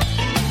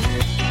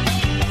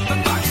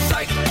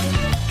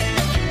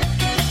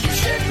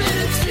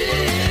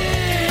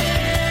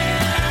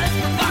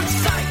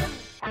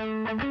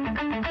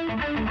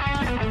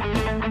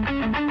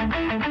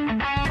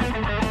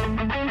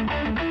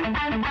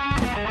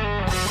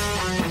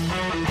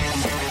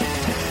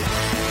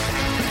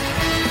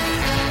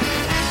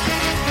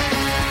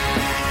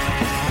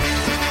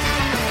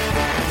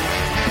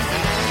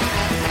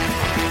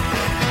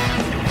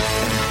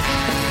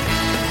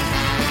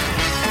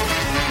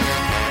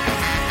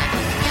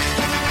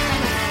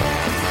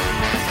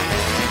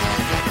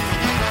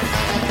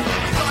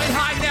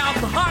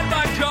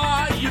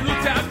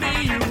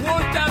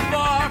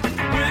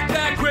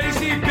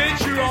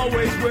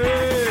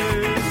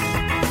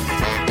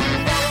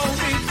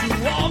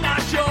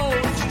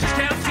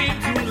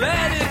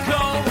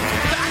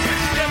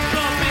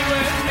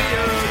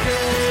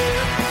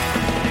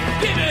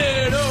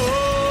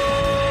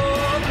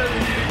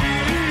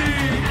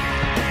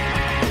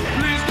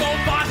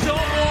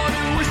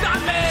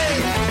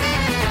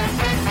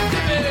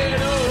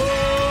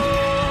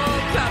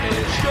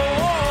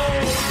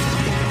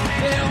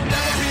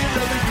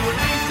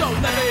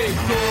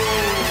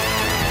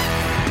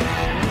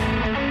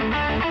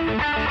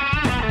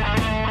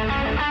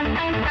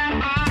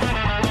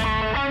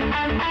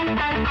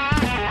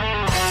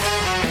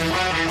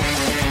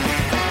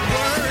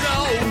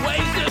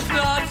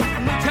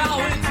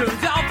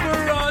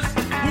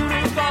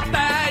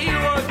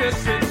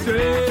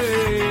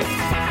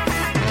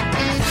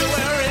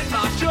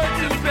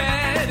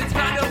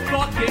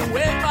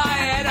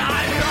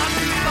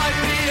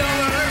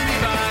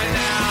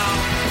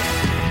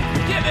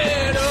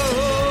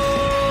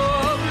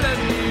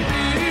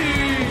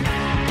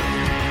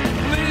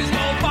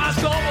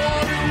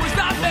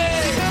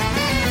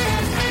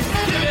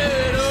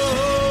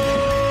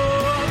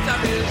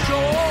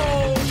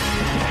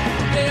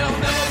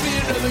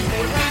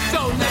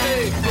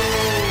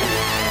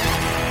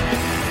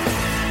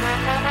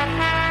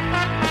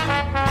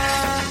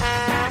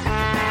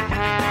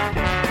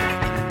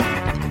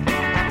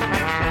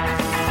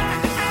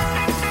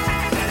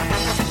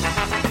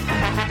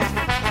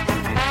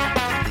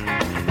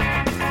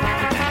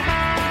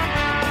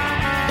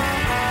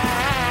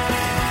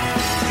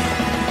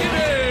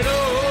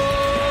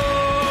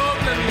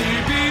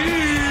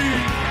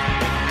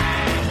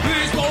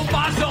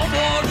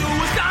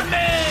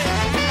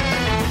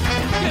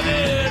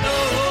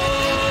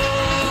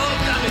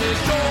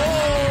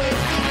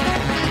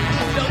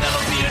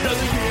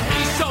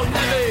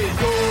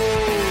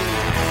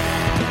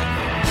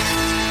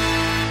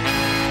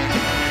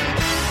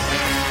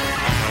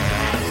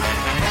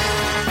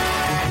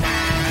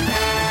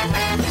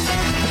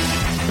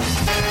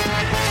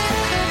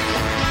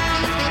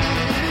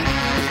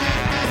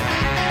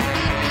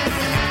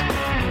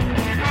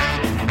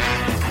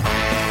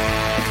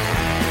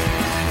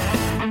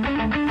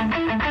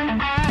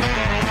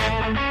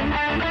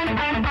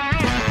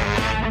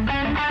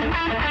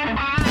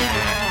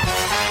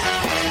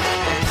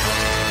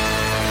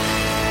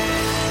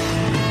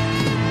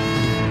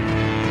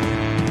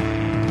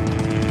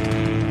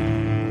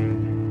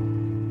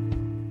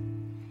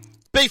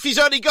 Beefy's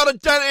only got to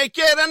done it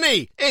again, hasn't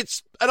he?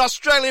 It's an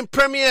Australian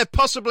premiere,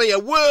 possibly a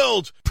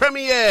world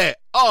premiere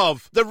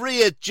of The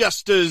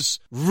Readjusters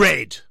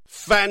Red.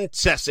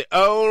 Fantastic.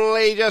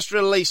 Only just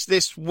released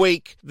this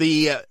week,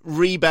 the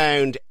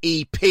Rebound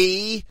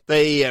EP.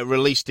 They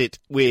released it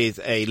with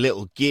a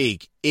little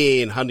gig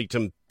in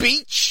Huntington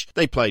Beach.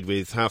 They played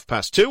with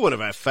 2:30, one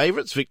of our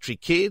favourites, Victory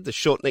Kid, the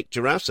Short-Necked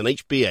Giraffes and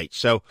HBH.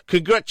 So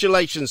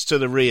congratulations to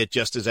the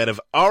Readjusters out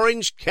of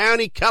Orange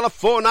County,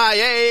 California.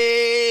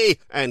 Yay!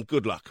 And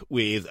good luck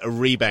with a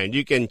Rebound.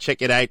 You can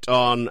check it out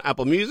on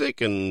Apple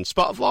Music and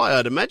Spotify,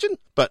 I'd imagine.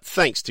 But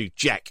thanks to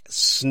Jack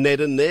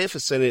Snedden there for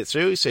sending it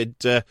through. He said,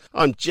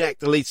 I'm Jack,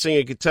 the lead singer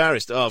and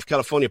guitarist of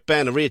California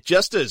band The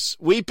Readjusters.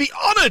 We'd be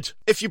honoured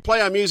if you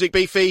play our music,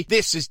 Beefy.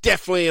 This is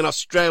definitely an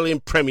Australian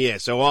premiere,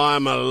 so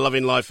I'm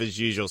loving life as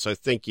usual. So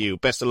thank you.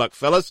 Best of luck,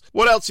 fellas.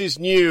 What else is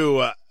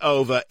new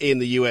over in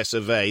the US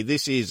of A?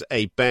 This is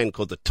a band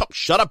called the Top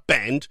Shutter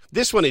Band.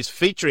 This one is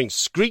featuring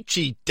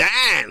Screechy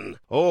Dan.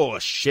 Oh,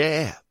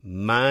 Share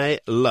My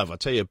Love. I'll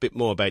tell you a bit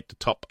more about the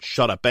Top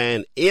Shutter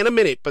Band in a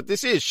minute, but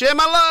this is Share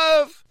My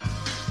Love.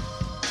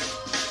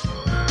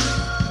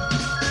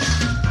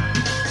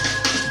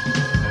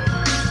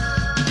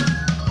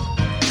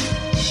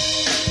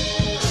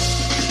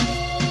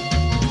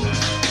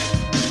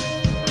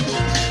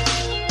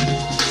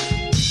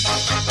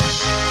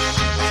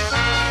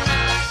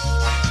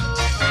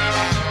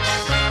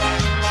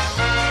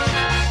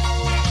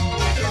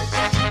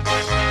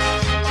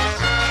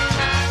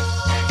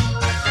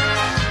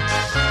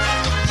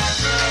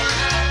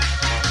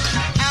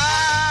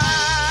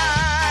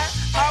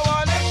 I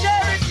wanna share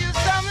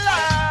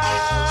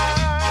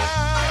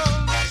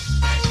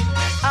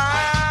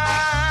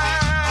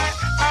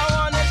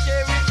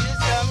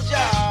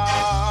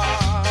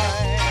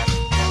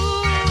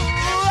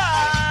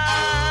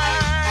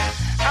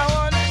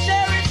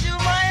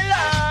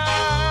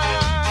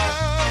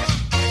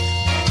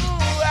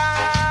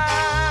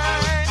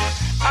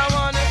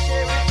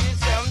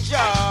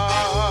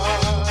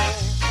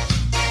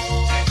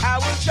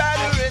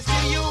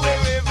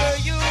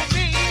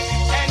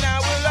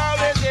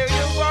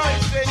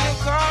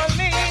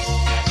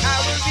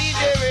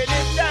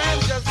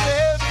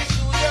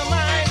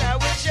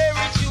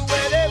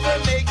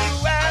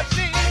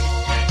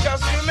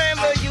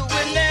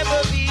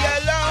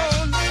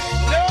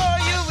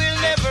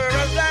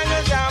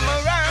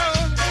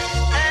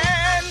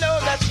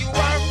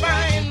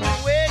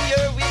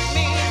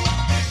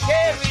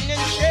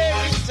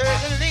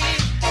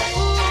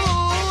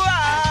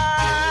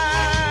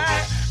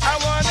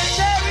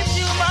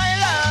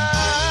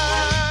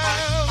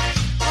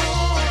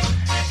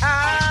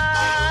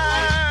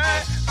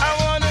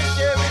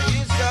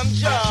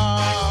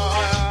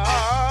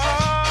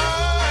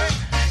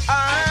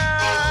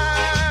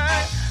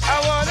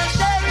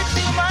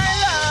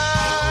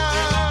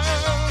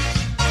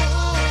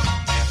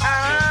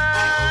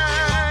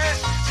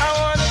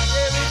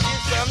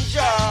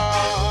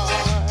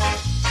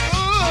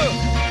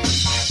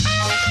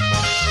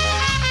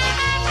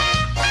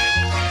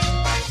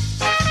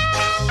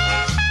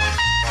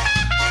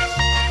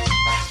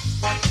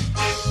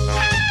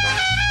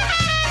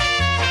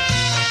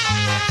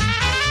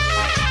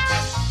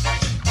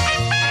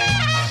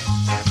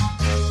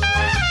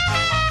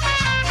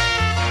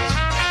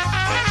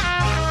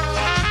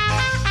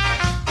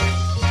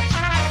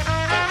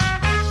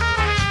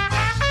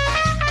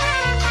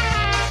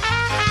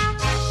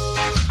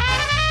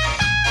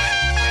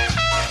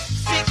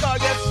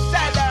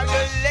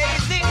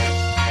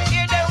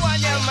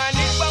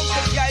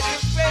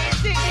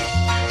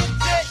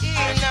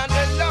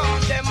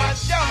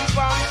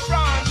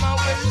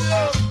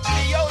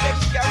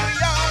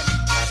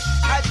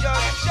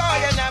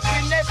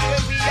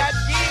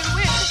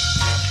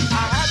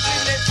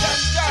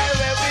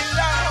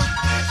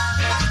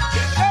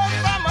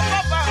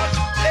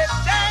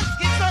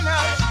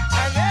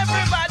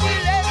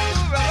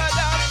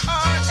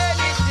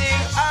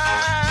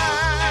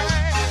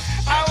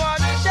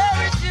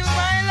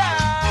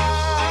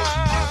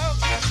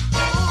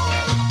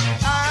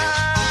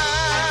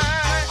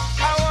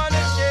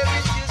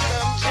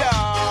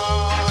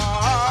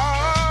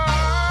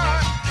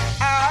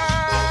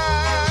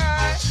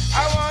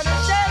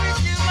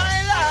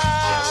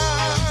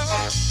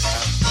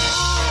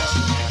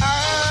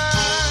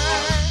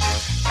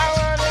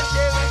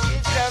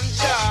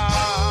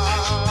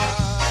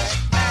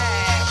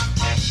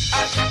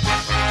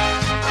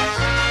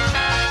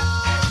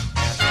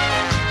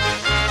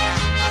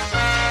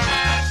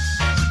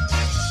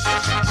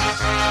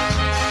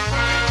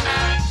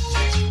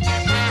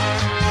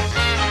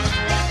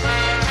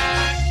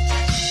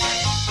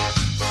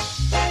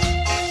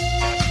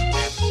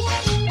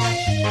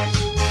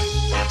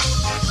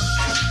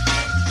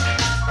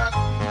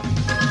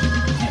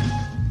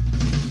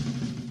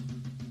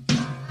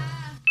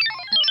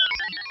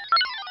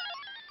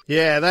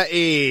Yeah, that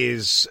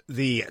is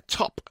the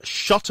Top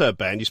Shotta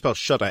band. You spell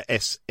Shotta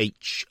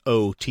S-H-O-T-T-A.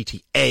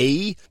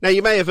 Now,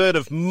 you may have heard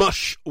of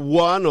Mush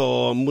One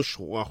or Mush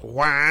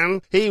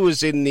One. He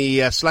was in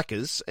the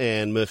Slackers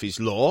and Murphy's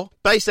Law.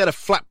 Based out of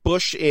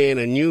Flatbush in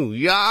New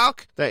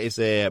York. That is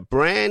their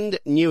brand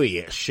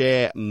new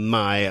Share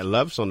My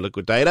Loves on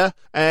Liquidator.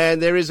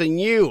 And there is a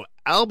new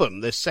album,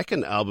 their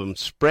second album,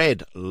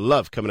 Spread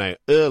Love, coming out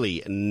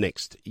early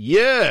next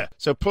year.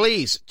 So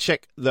please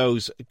check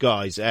those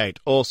guys out.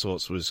 All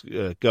sorts was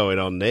going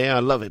on there. I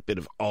love a bit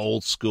of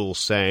old school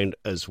sound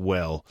as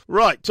well.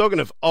 Right, talking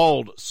of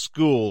old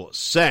school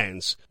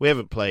sounds, we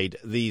haven't played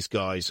these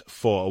guys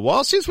for a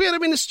while, since we had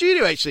them in the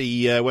studio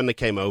actually when they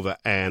came over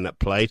and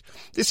played.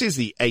 This is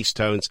the Ace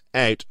Tones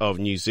out of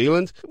New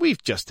Zealand.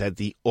 We've just had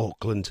the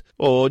Auckland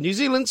or New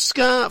Zealand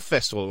Ska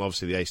Festival, and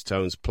obviously the Ace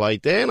Tones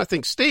played there, and I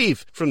think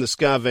Steve from the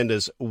Ska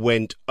Vendors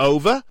went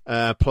over,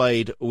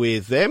 played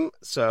with them,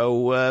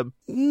 so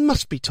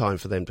must be time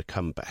for them to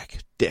come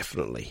back.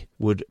 Definitely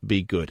would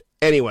be good.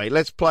 Anyway,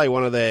 let's play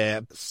one of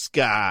their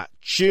ska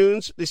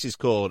tunes. This is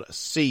called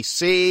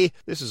CC.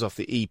 This is off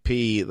the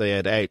EP they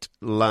had out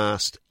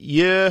last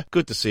year.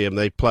 Good to see them.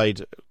 They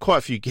played quite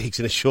a few gigs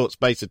in a short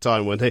space of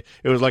time when it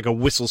was like a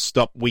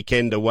whistle-stop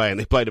weekend away, and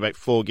they played about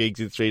 4 gigs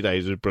in 3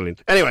 days. It was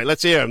brilliant. Anyway,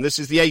 let's hear them. This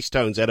is the Ace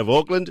Tones out of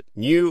Auckland,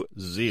 New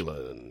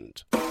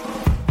Zealand.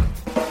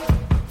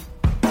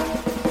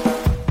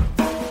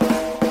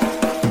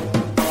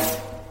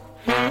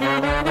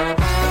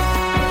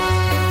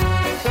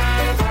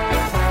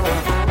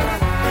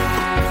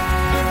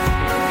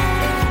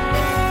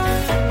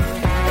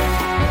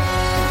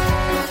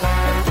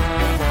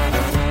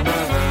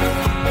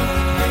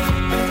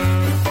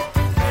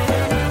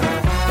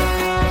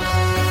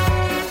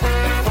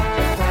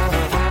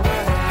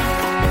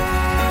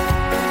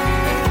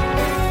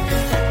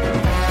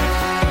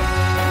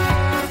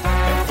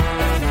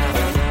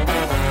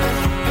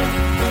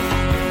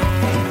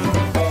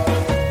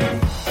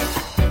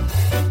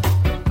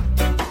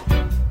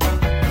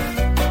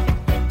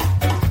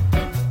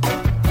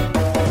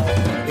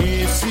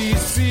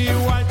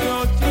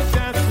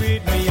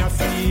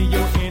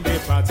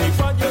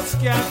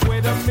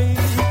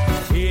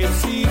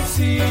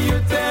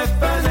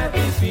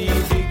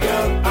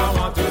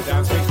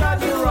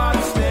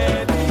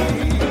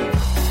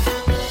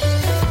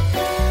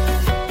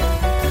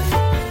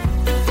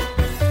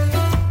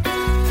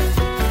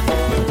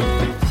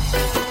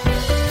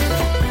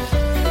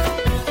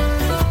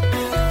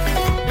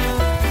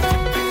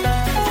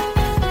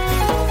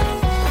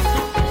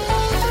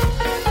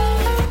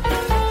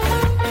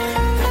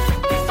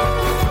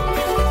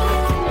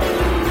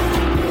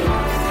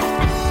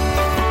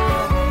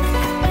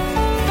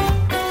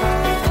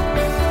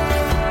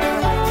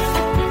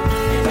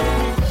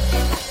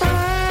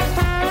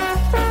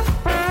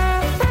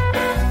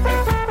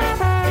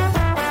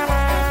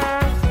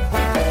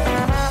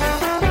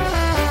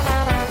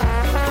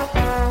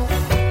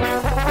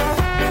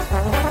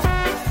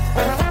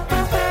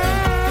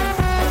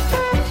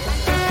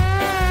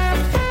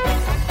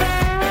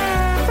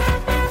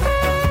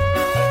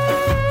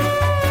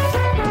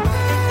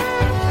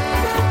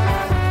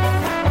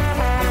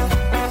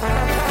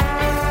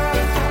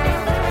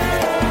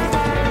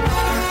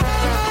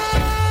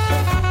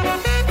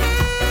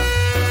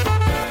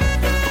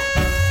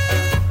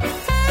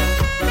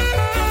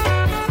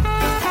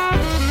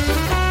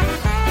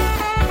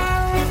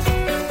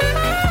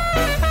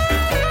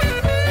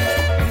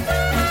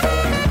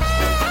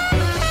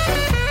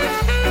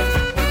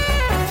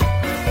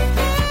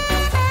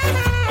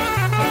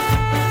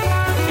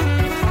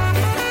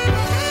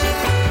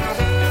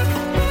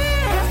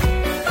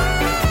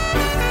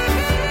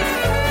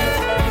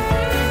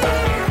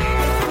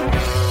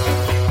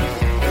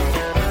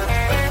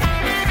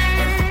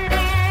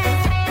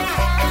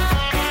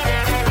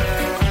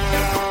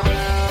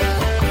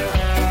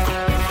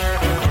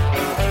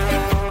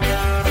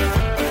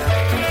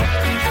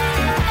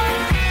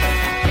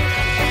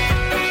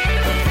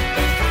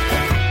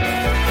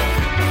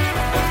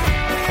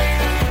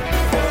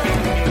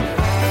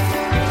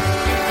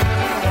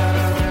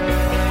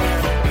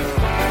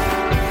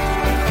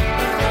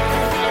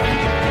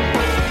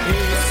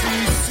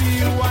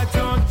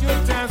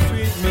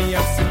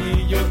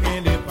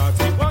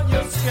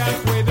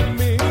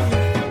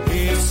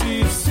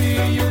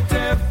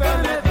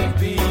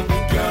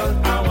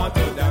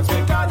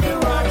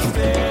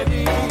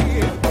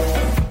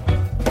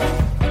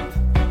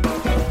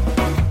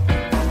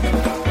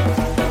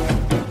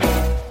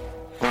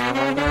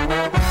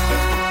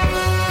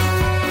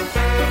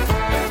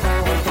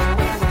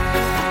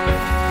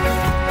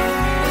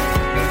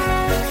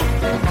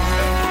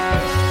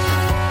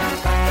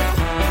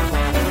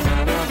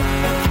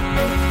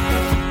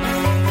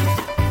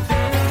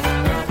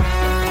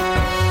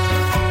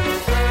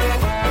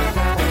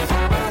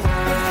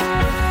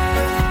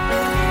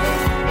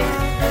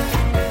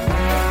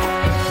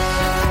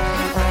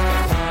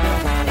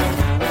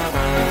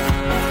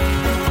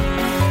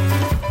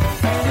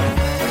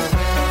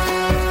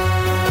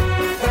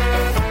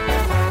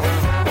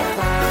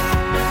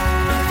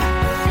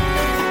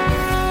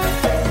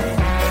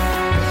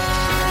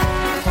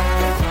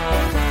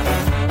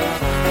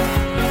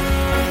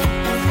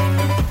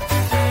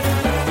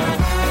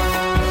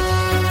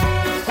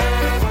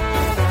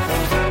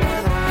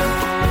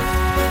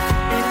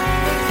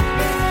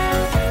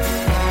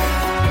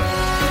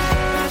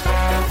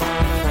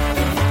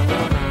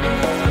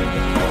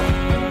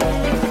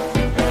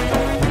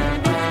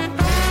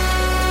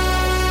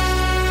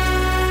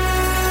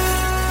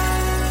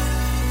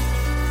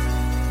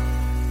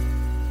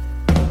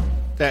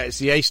 It's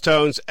the Ace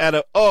Tones out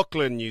of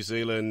Auckland, New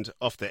Zealand,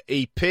 off the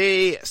EP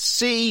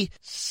CC.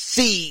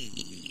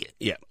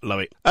 Yeah,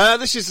 love it.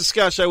 This is the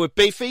Ska Show with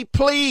Beefy.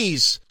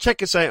 Please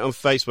check us out on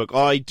Facebook.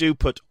 I do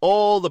put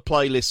all the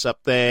playlists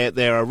up there.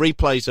 There are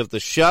replays of the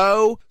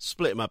show.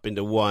 Split them up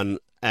into 1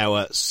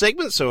 hour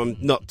segment, so I'm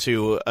not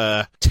too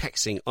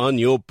taxing on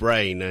your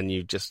brain and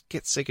you just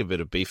get sick of it,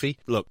 of Beefy.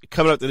 Look,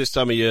 coming up to this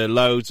time of year,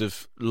 loads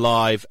of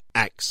live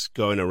acts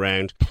going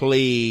around.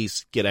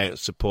 Please get out and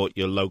support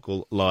your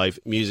local live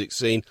music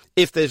scene.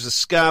 If there's a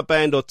ska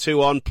band or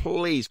two on,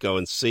 please go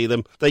and see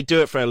them. They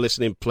do it for our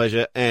listening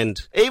pleasure,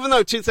 and even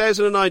though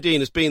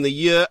 2019 has been the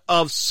year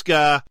of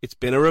ska, it's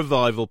been a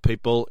revival,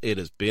 people. It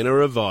has been a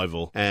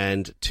revival,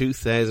 and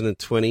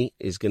 2020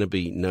 is going to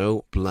be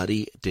no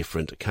bloody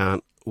different. I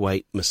can't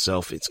wait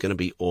myself. It's going to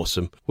be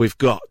awesome. We've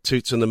got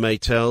Toots and the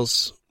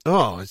Maytals.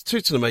 Oh, it's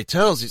Toots and the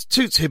Maytals. It's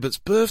Toots Hibbert's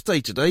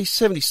birthday today,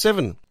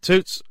 77.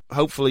 Toots,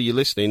 hopefully you're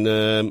listening.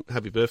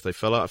 Happy birthday,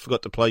 fella. I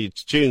forgot to play your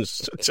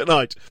tunes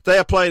tonight. They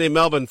are playing in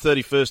Melbourne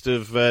 31st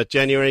of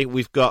January.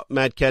 We've got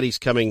Mad Caddies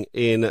coming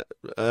in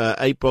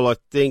April, I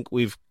think.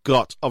 We've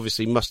got,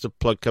 obviously, Mustard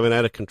Plug coming,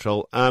 Out of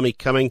Control Army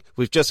coming.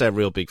 We've just had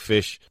Real Big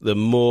Fish. The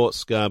more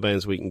ska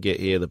bands we can get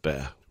here, the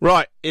better.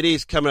 Right, it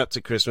is coming up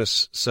to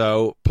Christmas,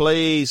 so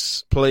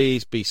please,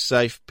 please be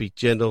safe, be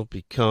gentle,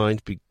 be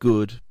kind, be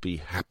good, be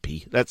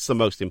happy. That's the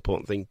most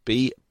important thing.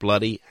 Be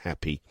bloody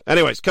happy.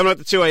 Anyway, it's coming up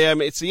to 2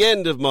 a.m. It's the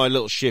end of my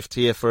little shift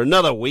here for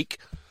another week.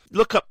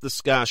 Look up the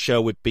Ska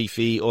Show with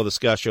Beefy or the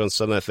Ska Show on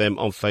Southern FM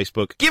on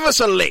Facebook. Give us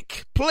a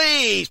lick.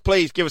 Please,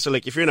 please give us a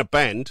lick. If you're in a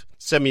band,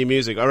 send me your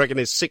music. I reckon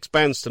there's 6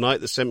 bands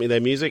tonight that sent me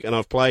their music, and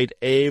I've played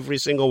every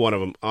single one of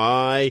them.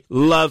 I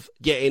love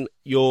getting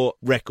your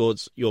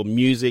records, your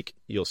music,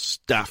 your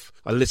stuff.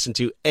 I listen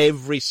to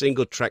every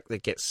single track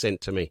that gets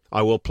sent to me.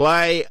 I will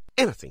play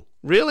anything.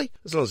 Really?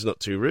 As long as it's not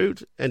too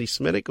rude,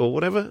 anti-Semitic or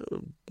whatever,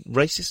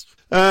 racist.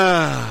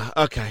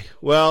 Okay.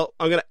 Well,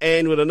 I'm going to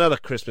end with another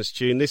Christmas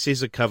tune. This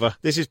is a cover.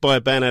 This is by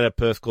a band out of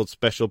Perth called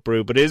Special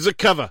Brew, but it is a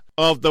cover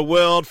of the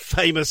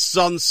world-famous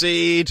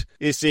Sunseed.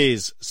 This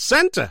is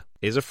Santa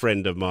is a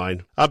Friend of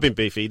Mine. I've been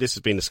Beefy. This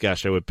has been the Ska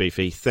Show with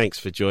Beefy. Thanks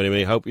for joining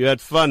me. Hope you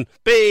had fun.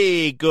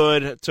 Be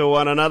good to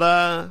one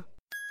another.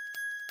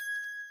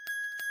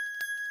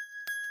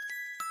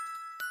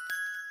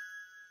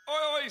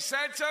 Oi,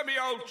 Santa, me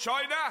old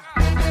China.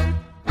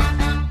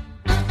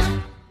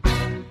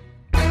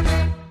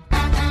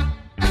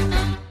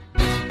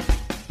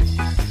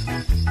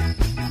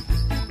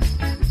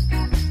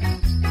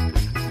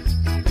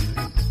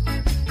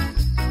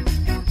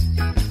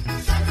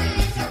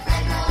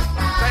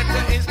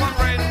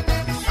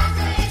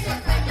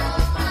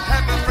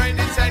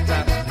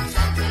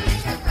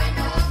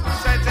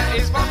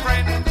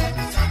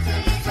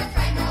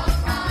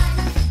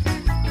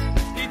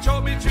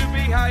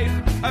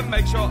 And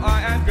make sure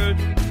I am good.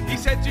 He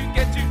said to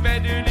get to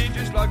bed early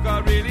just like I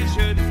really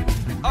should.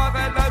 I've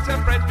had loads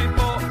of friends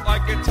before, I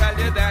can tell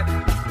you that,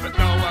 but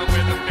no one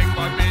with a big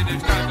one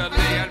minute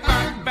cuddly and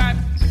bang bang.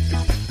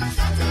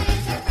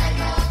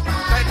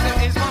 Santa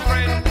is my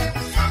friend.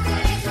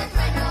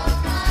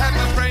 Have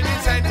a friend in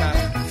Santa.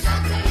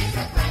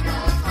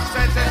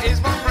 Santa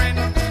is my friend.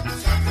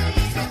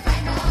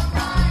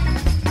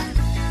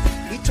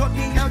 He taught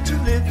me how to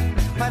live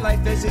my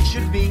life as it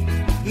should be.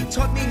 He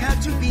taught me how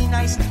to be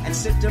nice and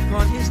sit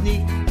upon his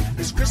knee.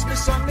 This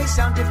Christmas song may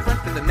sound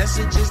different, but the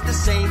message is the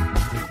same.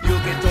 You'll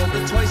get all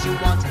the toys you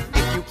want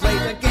if you play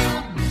the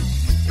game.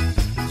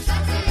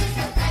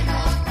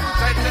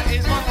 Santa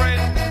is my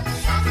friend.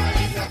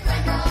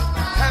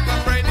 Have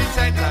a friend in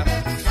Santa.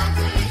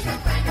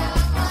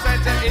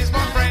 Santa is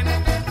my friend.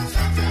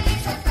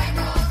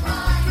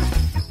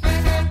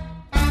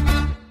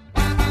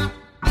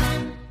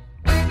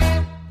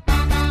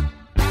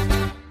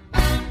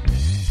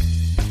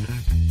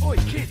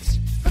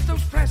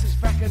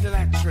 Under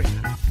that tree.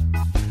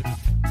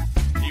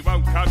 He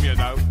won't come, you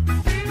know.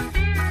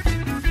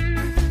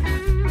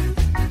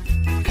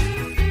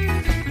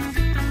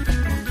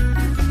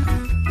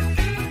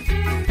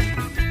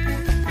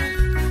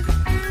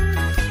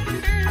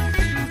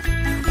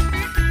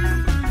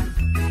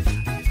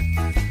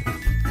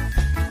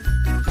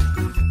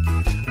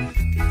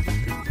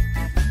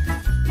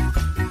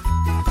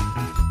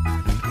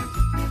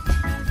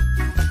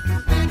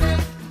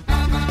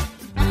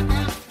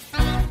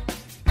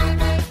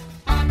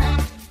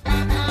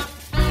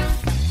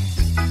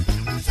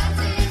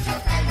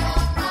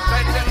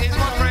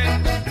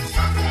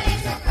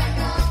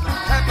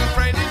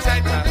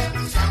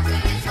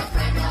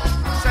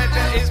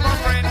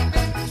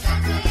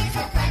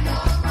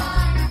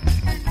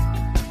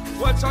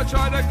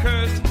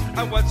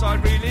 I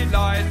really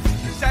lied.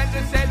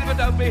 Santa said if I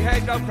don't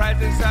behave, no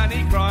presents, and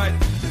he cried.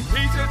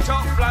 He's a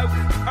top bloke,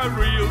 a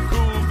real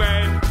cool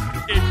man.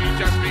 If you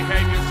just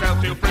behave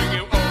yourself, he'll bring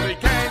you all he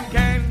can.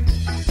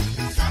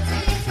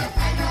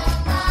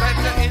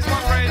 Santa is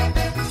my friend.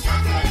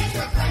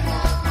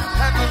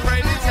 Have a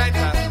friend in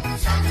Santa.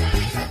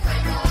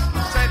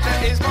 Santa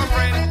is my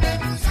friend.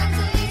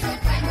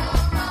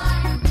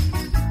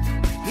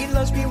 He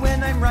loves me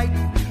when I'm right.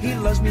 He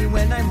loves loves me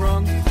when I'm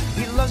wrong.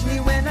 He loves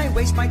me when I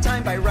waste my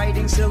time by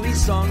writing silly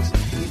songs.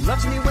 He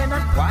loves me when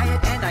I'm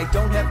quiet and I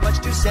don't have much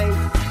to say.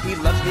 He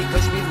loves me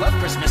because we love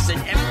Christmas in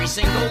every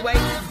single way.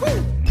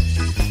 Woo!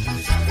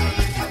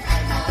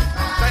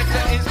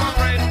 Santa is my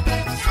friend.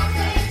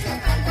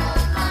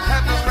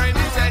 Have a friend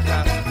in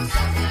Santa.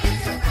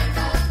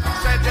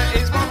 Santa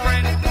is my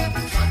friend.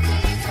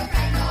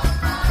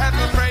 Have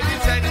a friend in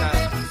Santa.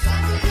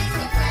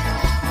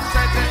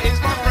 Santa is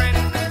my friend.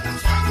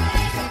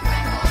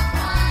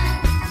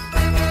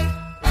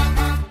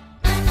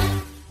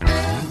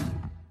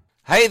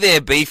 Hey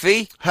there,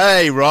 Beefy.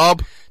 Hey,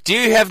 Rob. Do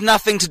you have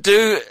nothing to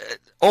do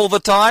all the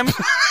time?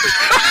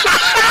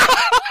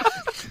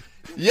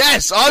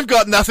 Yes, I've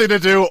got nothing to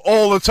do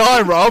all the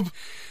time, Rob.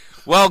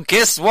 Well,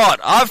 guess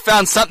what? I've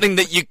found something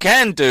that you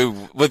can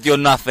do with your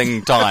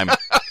nothing time.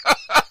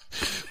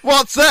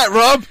 What's that,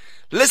 Rob?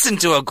 Listen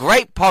to a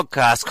great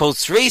podcast called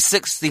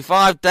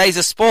 365 Days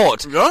of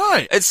Sport.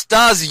 Right. It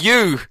stars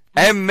you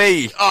and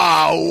me.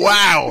 Oh,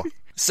 wow.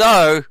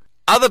 So,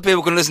 other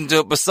people can listen to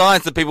it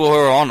besides the people who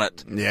are on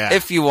it. Yeah.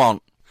 If you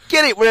want.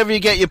 Get it wherever you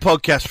get your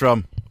podcast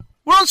from.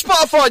 We're on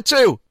Spotify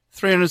too.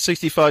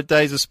 365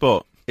 Days of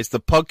Sport. It's the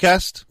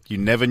podcast you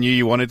never knew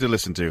you wanted to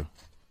listen to.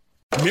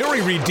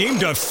 Mary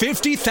redeemed a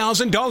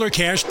 $50,000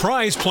 cash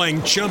prize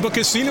playing Chumba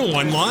Casino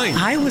online.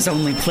 I was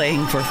only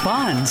playing for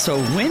fun, so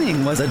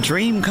winning was a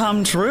dream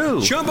come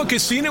true. Chumba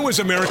Casino is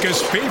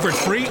America's favorite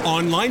free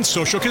online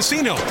social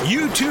casino.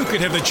 You too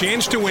could have the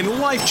chance to win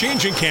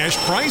life-changing cash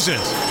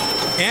prizes.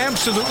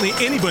 Absolutely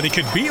anybody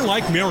could be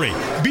like Mary.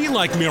 Be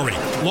like Mary.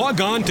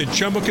 Log on to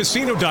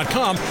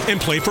ChumbaCasino.com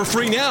and play for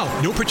free now.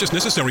 No purchase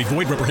necessary.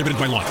 Void where prohibited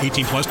by law.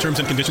 18 plus terms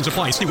and conditions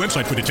apply. See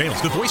website for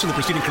details. The voice in the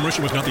preceding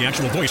commercial was not the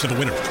actual voice of the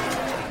winner.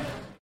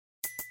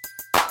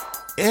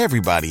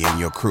 Everybody in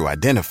your crew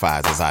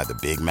identifies as either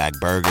Big Mac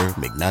Burger,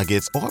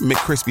 McNuggets, or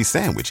McCrispy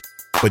Sandwich.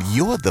 But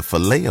you're the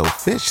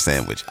Filet-O-Fish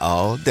Sandwich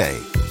all day.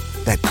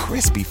 That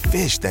crispy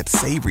fish, that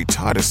savory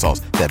tartar sauce,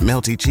 that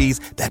melty cheese,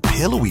 that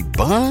pillowy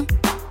bun.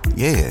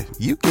 Yeah,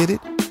 you get it.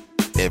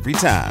 Every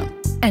time.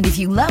 And if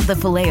you love the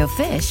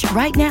Filet-O-Fish,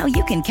 right now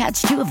you can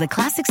catch two of the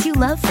classics you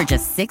love for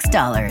just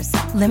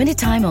 $6. Limited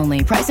time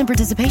only. Price and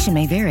participation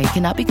may vary.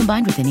 Cannot be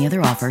combined with any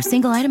other offer.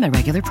 Single item at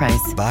regular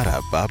price.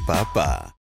 Ba-da-ba-ba-ba.